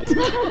বলতে হবে।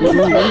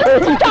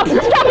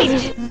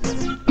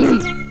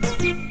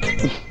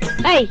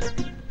 এই,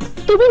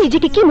 তুমি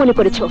নিজেকে কি মনে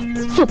করেছো,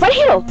 সুপার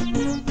হিরো?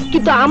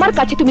 কিন্তু আমার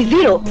কাছে তুমি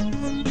জিরো।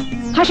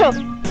 হাসো,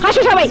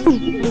 হাসো সবাই।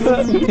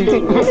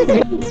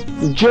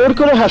 জোর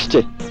করে হাসছে,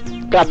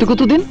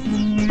 কাতুকুতু দিন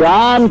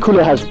প্রাণ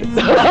খুলে হাসবে।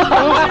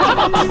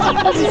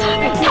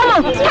 থামো,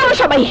 থামো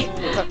সবাই।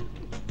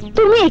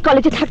 তুমি এই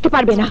কলেজে থাকতে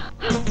পারবে না।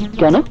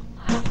 কেন?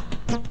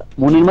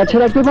 মনের মাঝে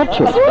রাখতে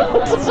পারছো?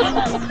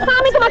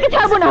 আমি তোমাকে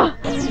ছাড়বো না।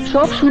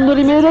 সব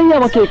সুন্দরী মেয়েরাই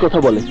আমাকে এই কথা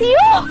বলে।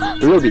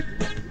 রবি,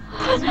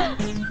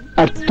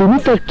 আর তুমি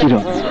তার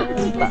কিরণ।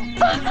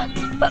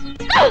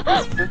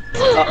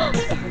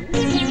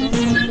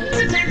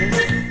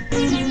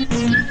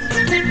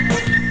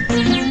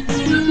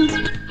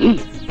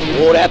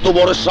 ওর এত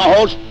বড়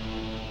সাহস,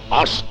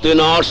 আসতে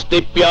না আসতে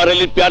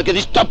পিয়ারেলির পিয়ারকে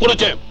ডিস্টার্ব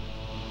করেছে,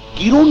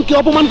 কিরণকে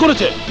অপমান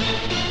করেছে।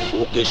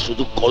 ওকে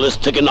শুধু কলেজ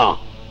থেকে না,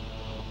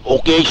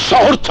 ওকে এই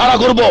শহর ছাড়া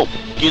করব।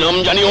 কি নাম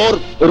জানি ওর?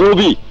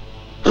 রবি।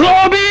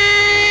 রবি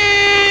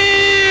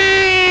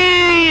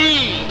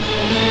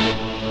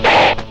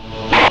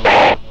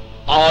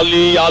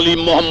আলী, আলী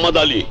মোহাম্মদ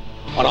আলী।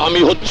 আর আমি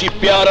হচ্ছি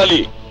পিয়ার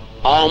আলী।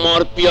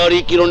 আমার পিয়ারি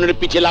কিরণের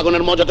পিছে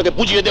লাগানোর মজা তোকে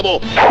বুঝিয়ে দেব।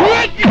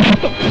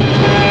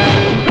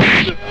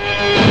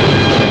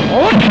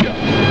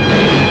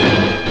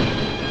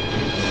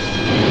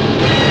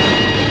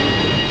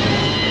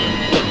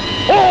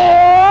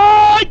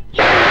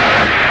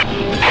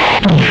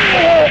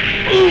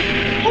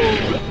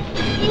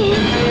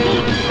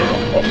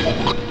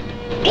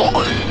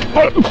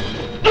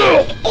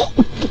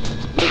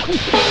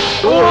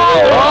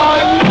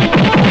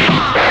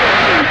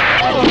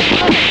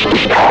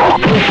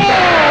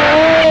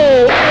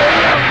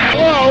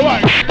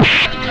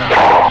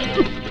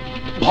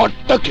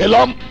 ভাতটা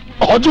খেলাম,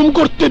 হজম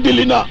করতে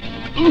দিলি না।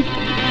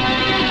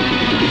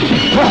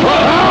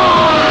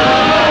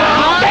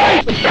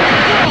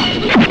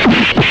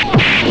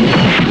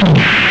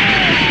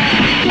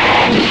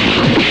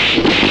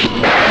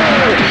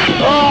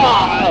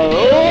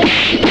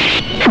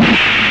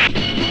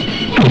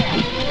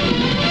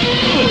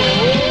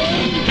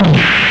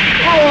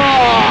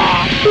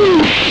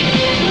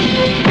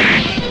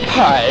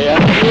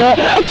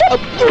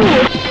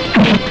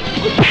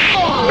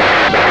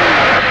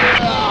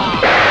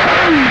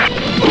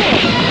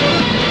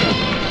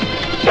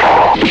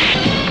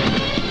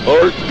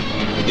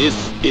 This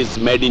is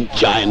made in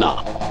China.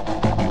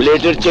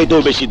 ব্লেডের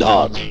চাইতেও বেশি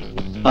ধার।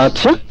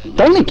 আচ্ছা,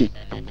 তাই নাকি?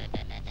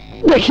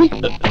 দেখি।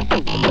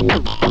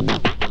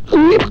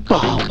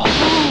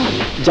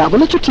 যা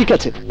বলেছ ঠিক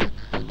আছে,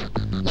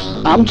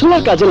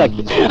 আমছোলার কাজে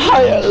লাগবে।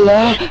 হায়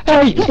আল্লাহ,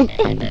 এই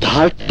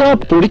ধারটা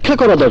পরীক্ষা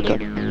করা দরকার।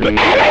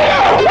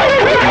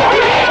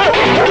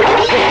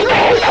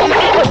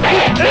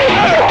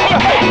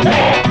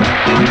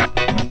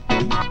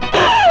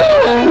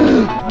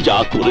 যা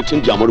করেছেন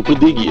জামার উপর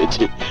দিয়ে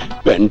গিয়েছে,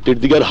 প্যান্টের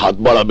দিকে আর হাত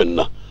বাড়াবেন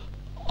না।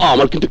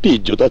 আমার কিন্তু একটা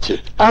ইজ্জত আছে।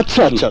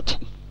 আচ্ছা আচ্ছা আচ্ছা,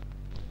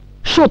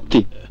 সত্যি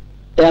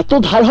এত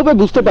ধার হবে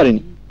বুঝতে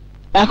পারিনি,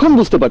 এখন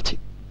বুঝতে পারছি।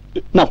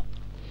 নাও,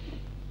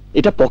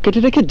 এটা পকেটে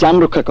রেখে জান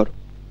রক্ষা করো।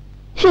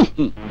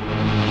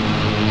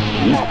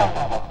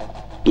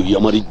 তুই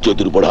আমার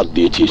ইজ্জতের উপর হাত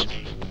দিয়েছিস।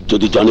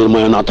 যদি জানের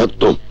মায়া না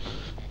থাকতো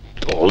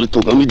তাহলে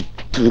তোকে আমি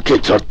দেখে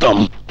ছাড়তাম।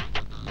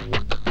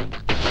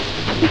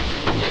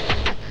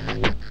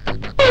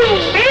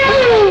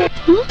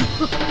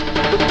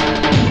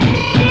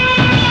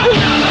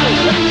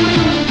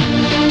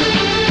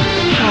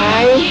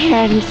 হাই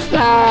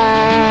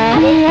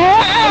হ্যান্ডসাম,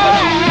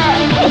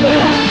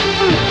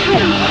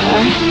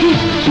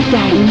 কি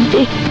দারুণ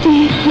দেখতে।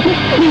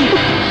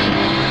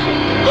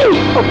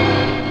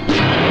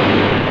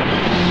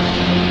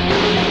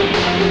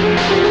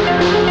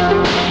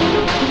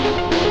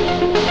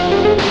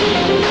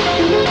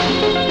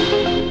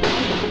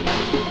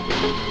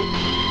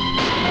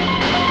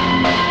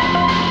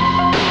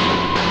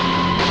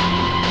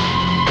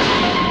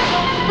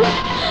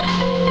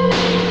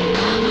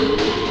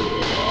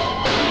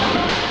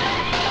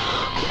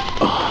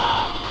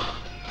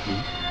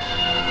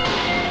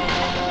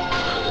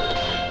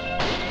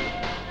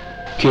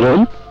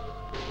 কিরণ,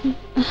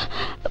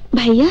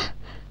 ভাইয়া,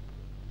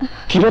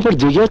 কি ব্যাপার,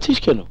 জেগে আছিস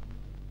কেন?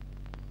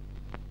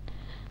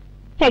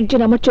 একজন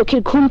আমার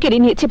চোখের ঘুম কেড়ে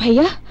নিয়েছে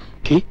ভাইয়া।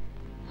 কি?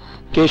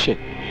 কে সে?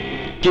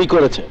 কি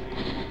করেছে?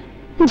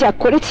 যা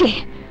করেছে,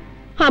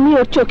 আমি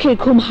ওর চোখের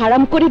ঘুম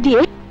হারাম করে দিয়ে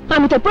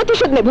আমি তার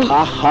প্রতিশোধ নেব।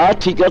 আহা,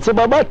 ঠিক আছে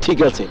বাবা, ঠিক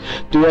আছে,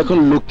 তুই এখন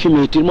লক্ষ্মী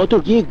মেয়েটির মতো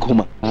গিয়ে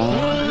ঘুমা।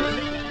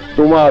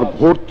 তোমার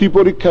ভর্তি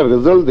পরীক্ষার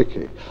রেজাল্ট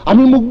দেখে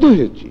আমি মুগ্ধ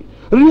হয়েছি।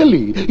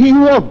 Really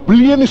you R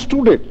brilliant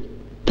student.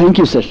 Thank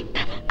you sir.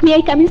 May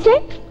I come in sir?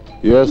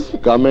 Yes,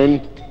 come in.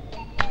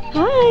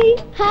 High.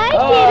 High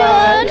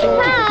Kiran.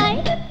 High.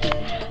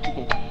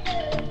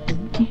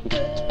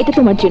 এটা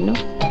তোমার জন্য।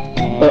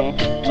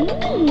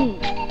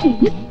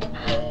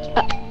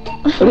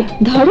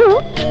 ধরো।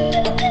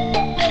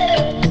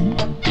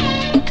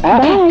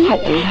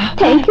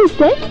 Thank you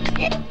sir.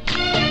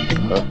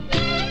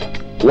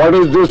 What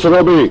is this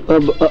Rabi?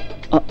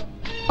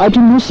 I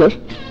don't know sir.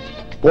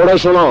 পড়া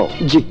শোনাও।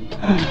 জি।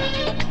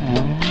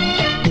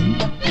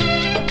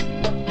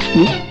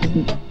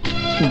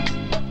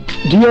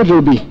 Deer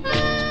রবি।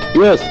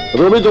 Yes,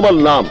 রবি তোমার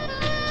নাম।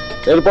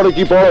 এরপরে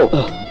কি পড়ো?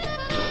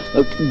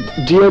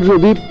 ডিয়ার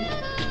রবি।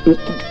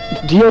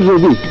 ডিয়ার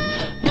রবি।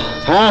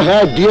 হ্যাঁ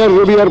হ্যাঁ, ডিয়ার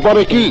রবি।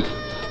 এরপরে কি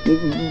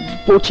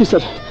পড়ছি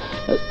স্যার?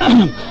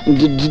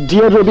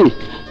 ডিয়ার রবি।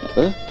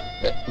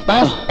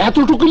 ব্যাস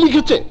এতটুকু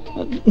লিখেছে?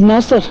 না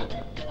স্যার,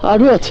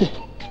 আরো আছে।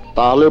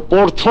 তাহলে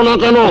পড়ছো না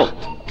কেন?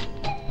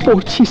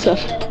 পড়ছি স্যার।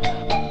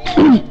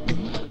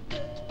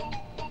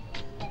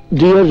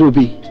 ডিয়ার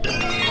রবি,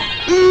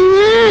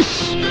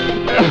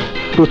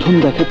 প্রথম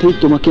দেখাতেই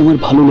তোমাকে আমার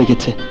ভালো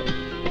লেগেছে।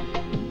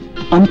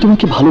 আমি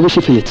তোমাকে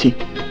ভালোবেসে ফেলেছি।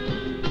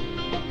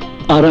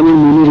 আর আমার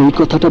মনের এই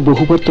কথাটা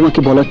বহুবার তোমাকে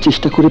বলার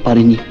চেষ্টা করে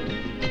পারিনি।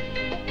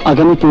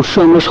 আগামী পরশু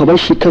আমরা সবাই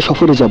শিক্ষা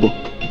সফরে যাব।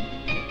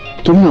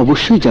 তুমি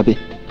অবশ্যই যাবে।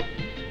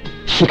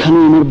 সেখানে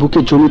আমার বুকে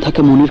জমে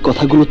থাকা মনের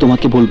কথাগুলো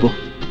তোমাকে বলবো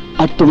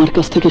আর তোমার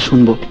কাছ থেকে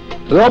শুনবো।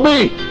 রবি,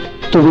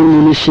 তোমার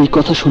মনে সেই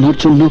কথা শোনার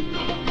জন্য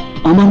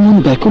আমার মন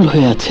ব্যাকুল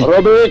হয়ে আছে।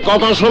 রবি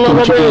কথা শোনো।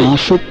 রবি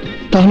আসো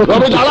তাহলে।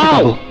 রবি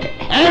দাঁড়াও।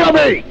 এই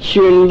রবি,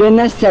 শুনবে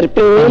না স্যার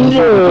প্রেম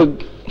রোগ।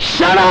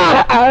 Shut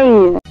up.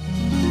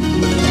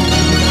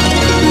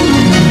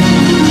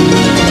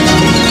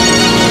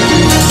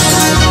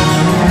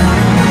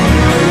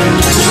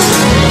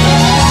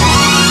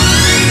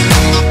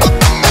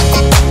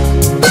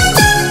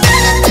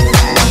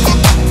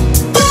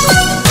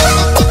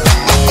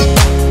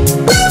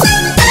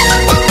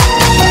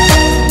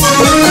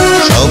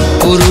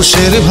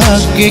 পুরুষের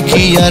ভাগ্যে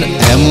কি আর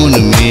এমন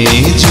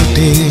মেয়ে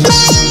জুটে?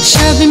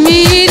 সব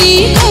মেয়েরই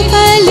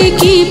কপালে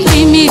কি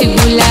প্রেমের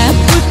গোলাপ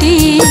ফোটে?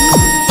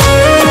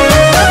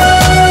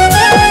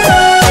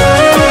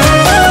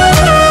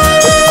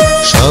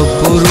 সব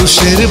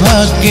পুরুষের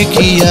ভাগ্যে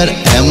কি আর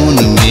এমন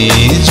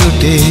মেয়ে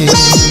জুটে?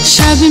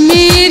 সব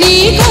মেয়েরই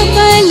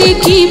কপালে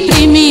কি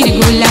প্রেমের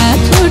গোলাপ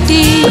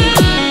ফোটে?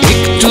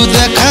 একটু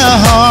দেখা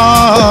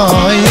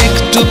হয়,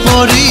 একটু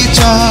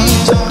পরিচয়,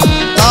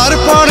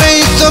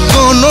 তারপরেই তো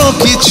কোনো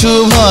কিছু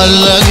ভাল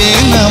লাগে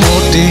না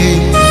মোটে।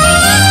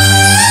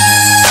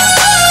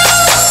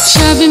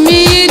 সব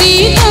মেয়েরই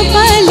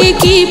কপালে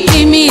কি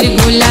প্রেমের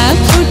গোলাপ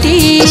ফোটে?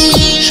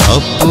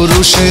 সব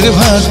পুরুষের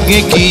ভাগ্যে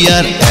কি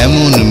আর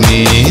এমন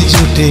মেয়ে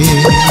জুটে?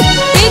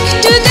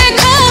 একটু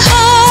দেখা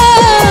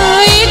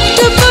হয়,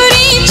 একটু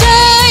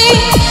পরিচয়,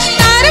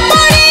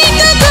 তারপরেই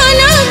তো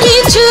কোনো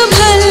কিছু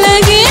ভাল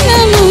লাগে না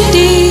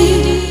মোটে।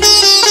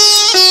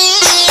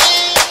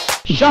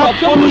 সব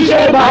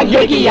পুরুষের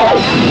ভাগ্যে কি আর।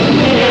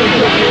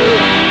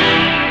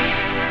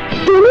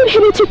 তুমি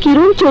ভেবেছো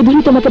কিরণ চৌধুরী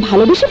তোমাকে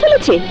ভালোবেসে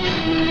ফেলেছে?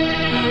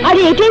 আর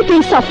এটাই তো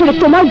এই সফরে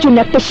তোমার জন্য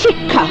একটা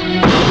শিক্ষা।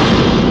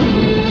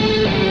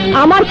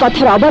 আমার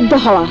কথার অবাধ্য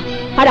হওয়া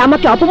আর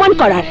আমাকে অপমান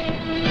করার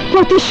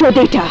প্রতিশোধ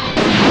এটা।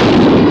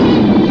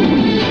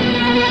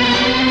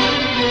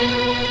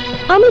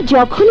 আমি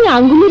যখনই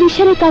আঙ্গুলের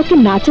ইশারায় কাউকে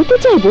নাচাতে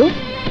চাইবো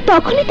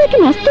তখনই তাকে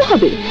নাচতে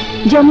হবে,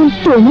 যেমন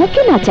তোমাকে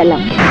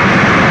নাচালাম।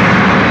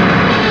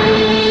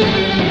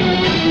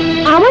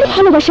 আমার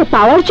ভালোবাসা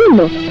পাওয়ার জন্য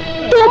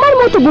তোমার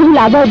মতো বহু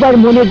লাভারবার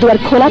মনের দুয়ার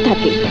খোলা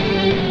থাকে,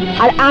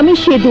 আর আমি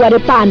সেই দুয়ারে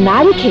পা না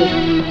রেখে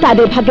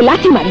তাদের ভাগে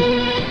লাথি মারি।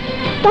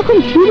 তখন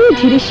ধীরে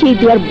ধীরে সেই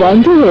দুয়ার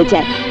বন্ধ হয়ে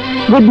যায়।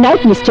 গুড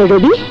নাইট মিস্টার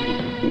রবি।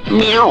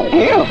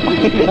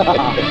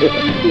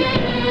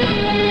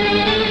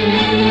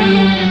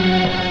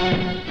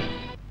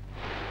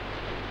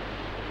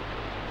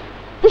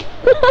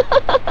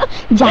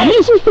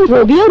 জানিস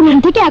রবিও রুম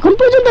থেকে এখন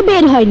পর্যন্ত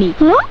বের হয়নি।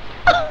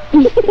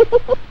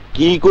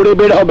 কি করে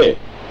বের হবে?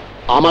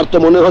 আমার তো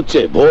মনে হচ্ছে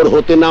ভোর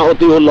হতে না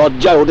হতে ও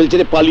লজ্জায় হোটেল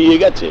ছেড়ে পালিয়ে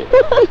গেছে।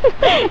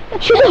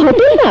 শুধু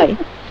হোটেল নয়,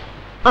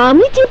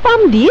 আমি যে পাম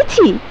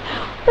দিয়েছি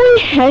ওই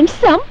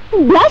হ্যান্ডসাম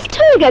ব্লাস্ট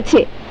হয়ে গেছে।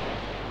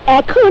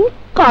 এখন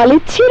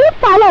কলেজ ছেড়ে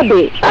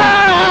পালাবে।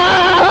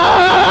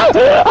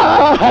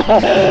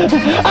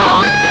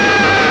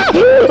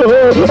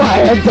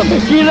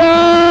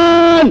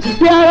 কিরণ,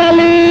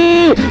 প্যারালি,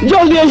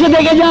 জলদি এসে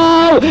দেখে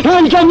যাও,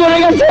 হ্যান্ডসাম মরে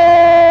গেছে।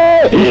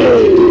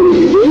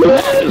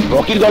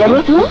 রকির গলা না?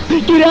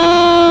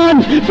 কিরণ,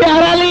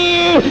 প্যারালি,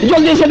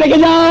 জলদি এসে দেখে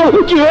যাও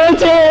কি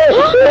হয়েছে।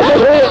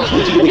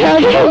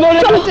 হ্যান্ডসাম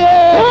মরে গেছে।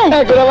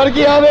 এখন আবার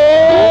কি হবে?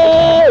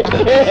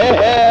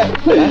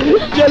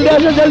 জলদি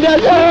আসো, জলদি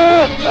আসো।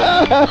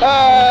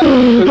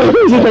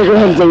 দেখো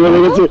হ্যান্ডসাম মরে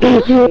গেছে।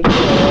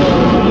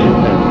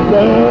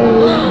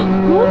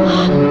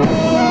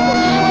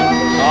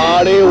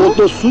 আরে ও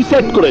তো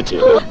সুইসাইড করেছে।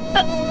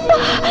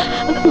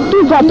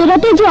 তুই গত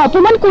রাতে যে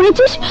অপমান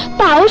করেছিস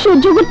তাও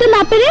সহ্য করতে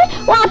না পেরে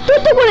ও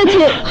আত্মহত্যা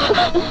করেছে।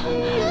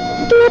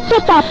 তুই একটা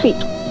পাপী।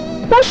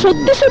 ও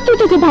সত্যি সত্যি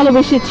তোকে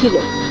ভালোবেসেছিল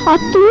আর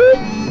তুই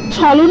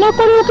ছলনা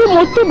করে ওকে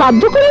মরতে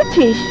বাধ্য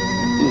করেছিস।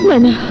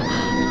 না,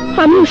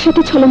 আমি ওর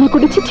সাথে ছলনা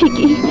করেছি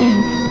ঠিকই,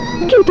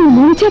 কিন্তু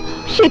মরে যাক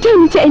সেটা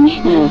আমি চাইনি।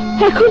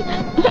 এখন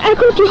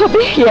এখন কি হবে?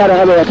 কি আর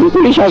হবে? এখন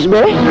পুলিশ আসবে।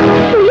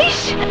 পুলিশ?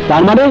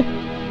 তার মানে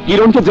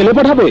কিরণকে জেলে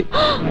পাঠাবে?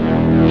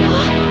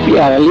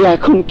 পিয়ারালি,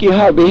 এখন কি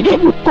হবে?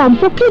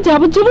 কমপক্ষে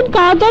যাবজ্জীবন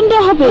কারাদণ্ড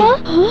হবে।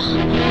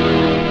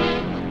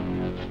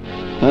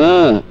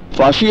 হ্যাঁ,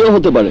 ফাঁসিও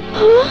হতে পারে।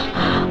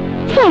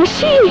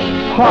 ফাঁসি?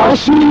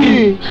 ফাঁসি?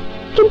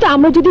 কিন্তু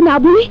আমরা যদি না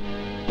বলি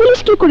পুলিশ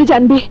কি করে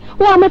জানবে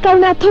ও আমার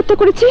কারণে আত্মহত্যা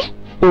করেছে?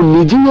 ও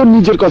নিজেই ওর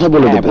নিজের কথা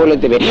বলে দেবে। বলে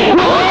দেবে।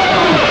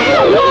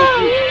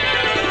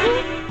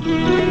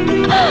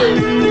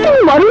 তুমি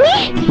মরনি?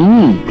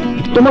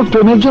 তোমার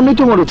প্রেমের জন্যই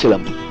তো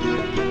মরেছিলাম,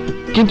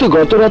 কিন্তু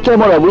গত রাতে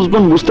আমার অবুঝ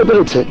বোন বুঝতে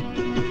পেরেছে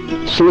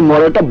সেই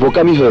মরাটা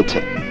বোকামি হয়েছে,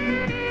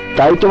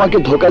 তাই তোমাকে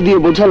ধোকা দিয়ে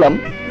বোঝালাম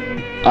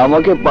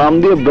আমাকে পাম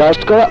দিয়ে ব্রাশ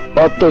করা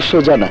অত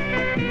সোজা না।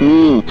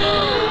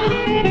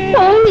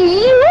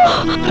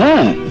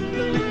 হ্যাঁ,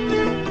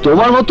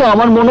 তোমার মতো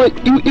আমার মনে হয়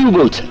ইউ ইউ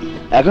বলছে,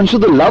 এখন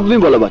শুধু লাভ মি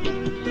বলা বাকি,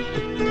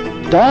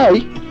 তাই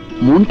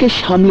মনকে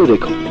সামলে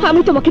রেখো।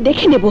 আমি তোমাকে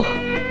দেখে নেব।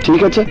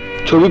 ঠিক আছে,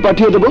 ছবি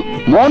পাঠিয়ে দেবো,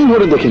 মন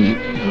ভরে দেখে নি।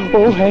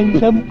 ও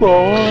handsome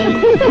boy.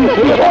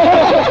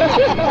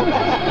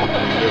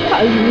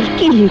 I will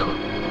kill you.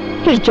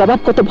 এর জবাব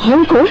কত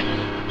ভয়ঙ্কর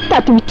তা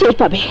তুমি টের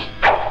পাবে।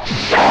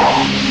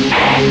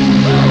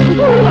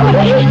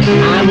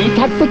 আমি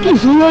থাকতে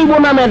কিছুই হইব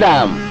না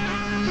ম্যাডাম,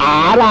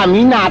 আর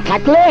আমি না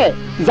থাকলে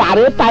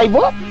যারে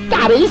পাইবো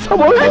তারই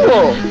সবল হইব।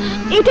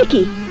 এটা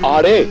কি?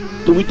 আরে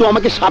তুমি তো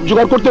আমাকে সাপ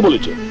জোগাড় করতে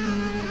বলেছো,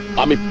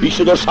 আমি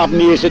বিষধর সাপ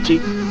নিয়ে এসেছি।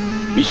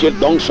 বিষের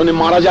দংশনে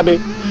মারা যাবে,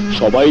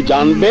 সবাই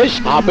জানবে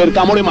সাপের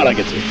কামড়ে মারা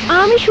গেছে।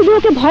 আমি শুধু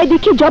ওকে ভয়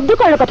দেখিয়ে জব্দ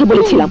করার কথা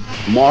বলেছিলাম।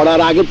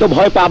 মরার আগে তো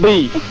ভয়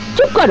পাবেই।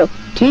 চুপ করো।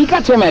 ঠিক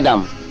আছে ম্যাডাম,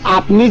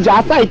 আপনি যা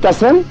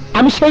চাইতেছেন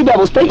আমি সেই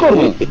ব্যবস্থাই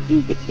করব।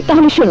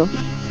 তাহলে শোনো,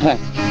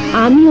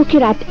 আমি ওকে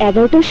রাত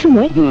 11টার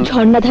সময়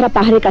ঝর্ণাধারা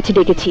পাহাড়ের কাছে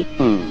ডেকেছি।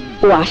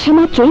 ও আসা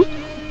মাত্রই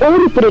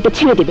ওর উপরে এটা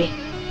ছেড়ে দেবে।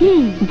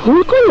 ভুল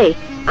করলে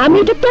আমি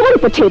এটা তোমার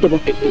উপর ছেড়ে দেবো।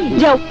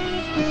 যাও।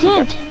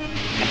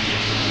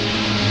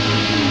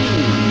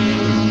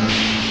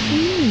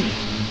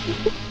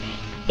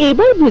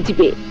 এবার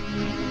বুঝবে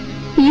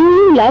ইউ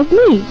লাভ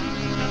মি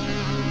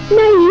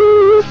না ইউ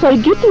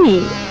ফরগেট মি।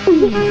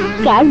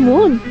 কার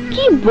মন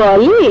কি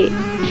বলে?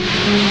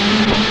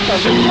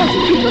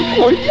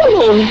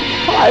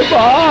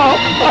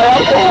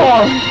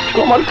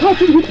 তোমার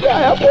খাতির ভিতরে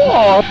আয়া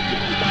পর।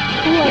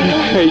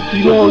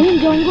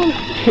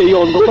 এই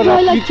অন্ধকার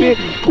রাত্রিতে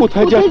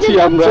কোথায় যাচ্ছি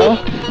আমরা?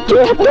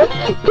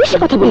 বেশি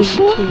কথা বলিস।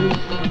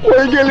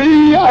 ওই গেলি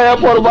আয়া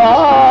পর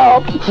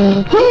বাপ,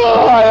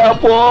 আয়া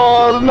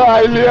পর,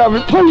 নাইলে আমি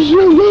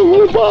ফাঁসিয়ে যাবো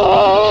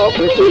বাপ।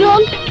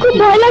 কিরণ, খুব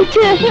ভয়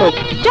লাগছে।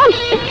 চল।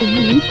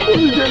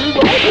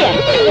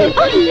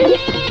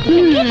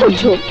 কি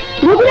করছো?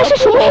 রবির আসার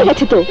সময় হয়ে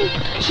গেছে তো।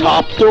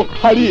 সাপ তো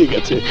হারিয়ে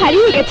গেছে।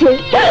 হারিয়ে গেছে?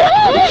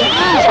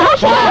 সাপ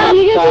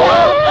হারিয়ে গেছে?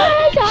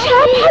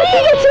 সাপ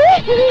হারিয়ে গেছে?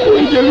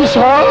 ওই গেলি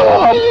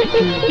সাপ,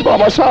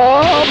 বাবা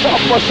সাপ,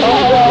 আব্বা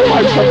সাপ,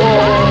 আইসা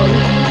পর।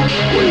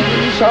 ওই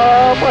গেলি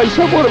সাপ,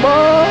 আইসা পর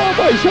বাপ,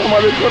 আইসা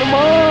আমাদের তোর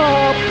মা,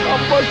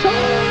 আব্বা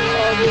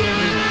সাপ,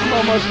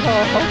 মামা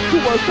সাপ,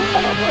 তোমার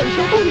সাপ,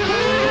 আইসা পর সাপ।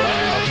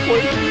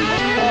 ওই গেলি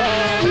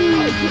সাপ,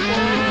 আইসা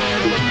পর।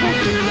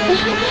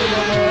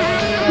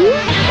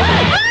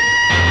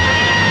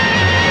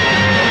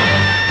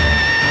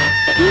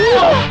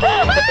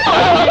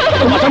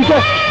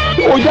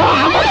 ওইটা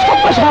আমার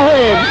সাপ্পা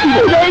সাহেব,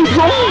 ওইটা এই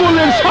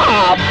জঙ্গলের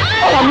সাপ।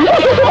 আমি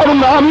বাঁচাতে পারুম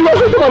না, আমি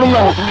বাঁচাতে পারুম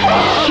না।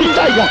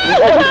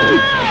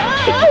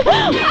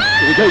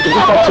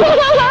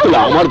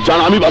 আমার জান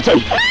আমি বাঁচাই।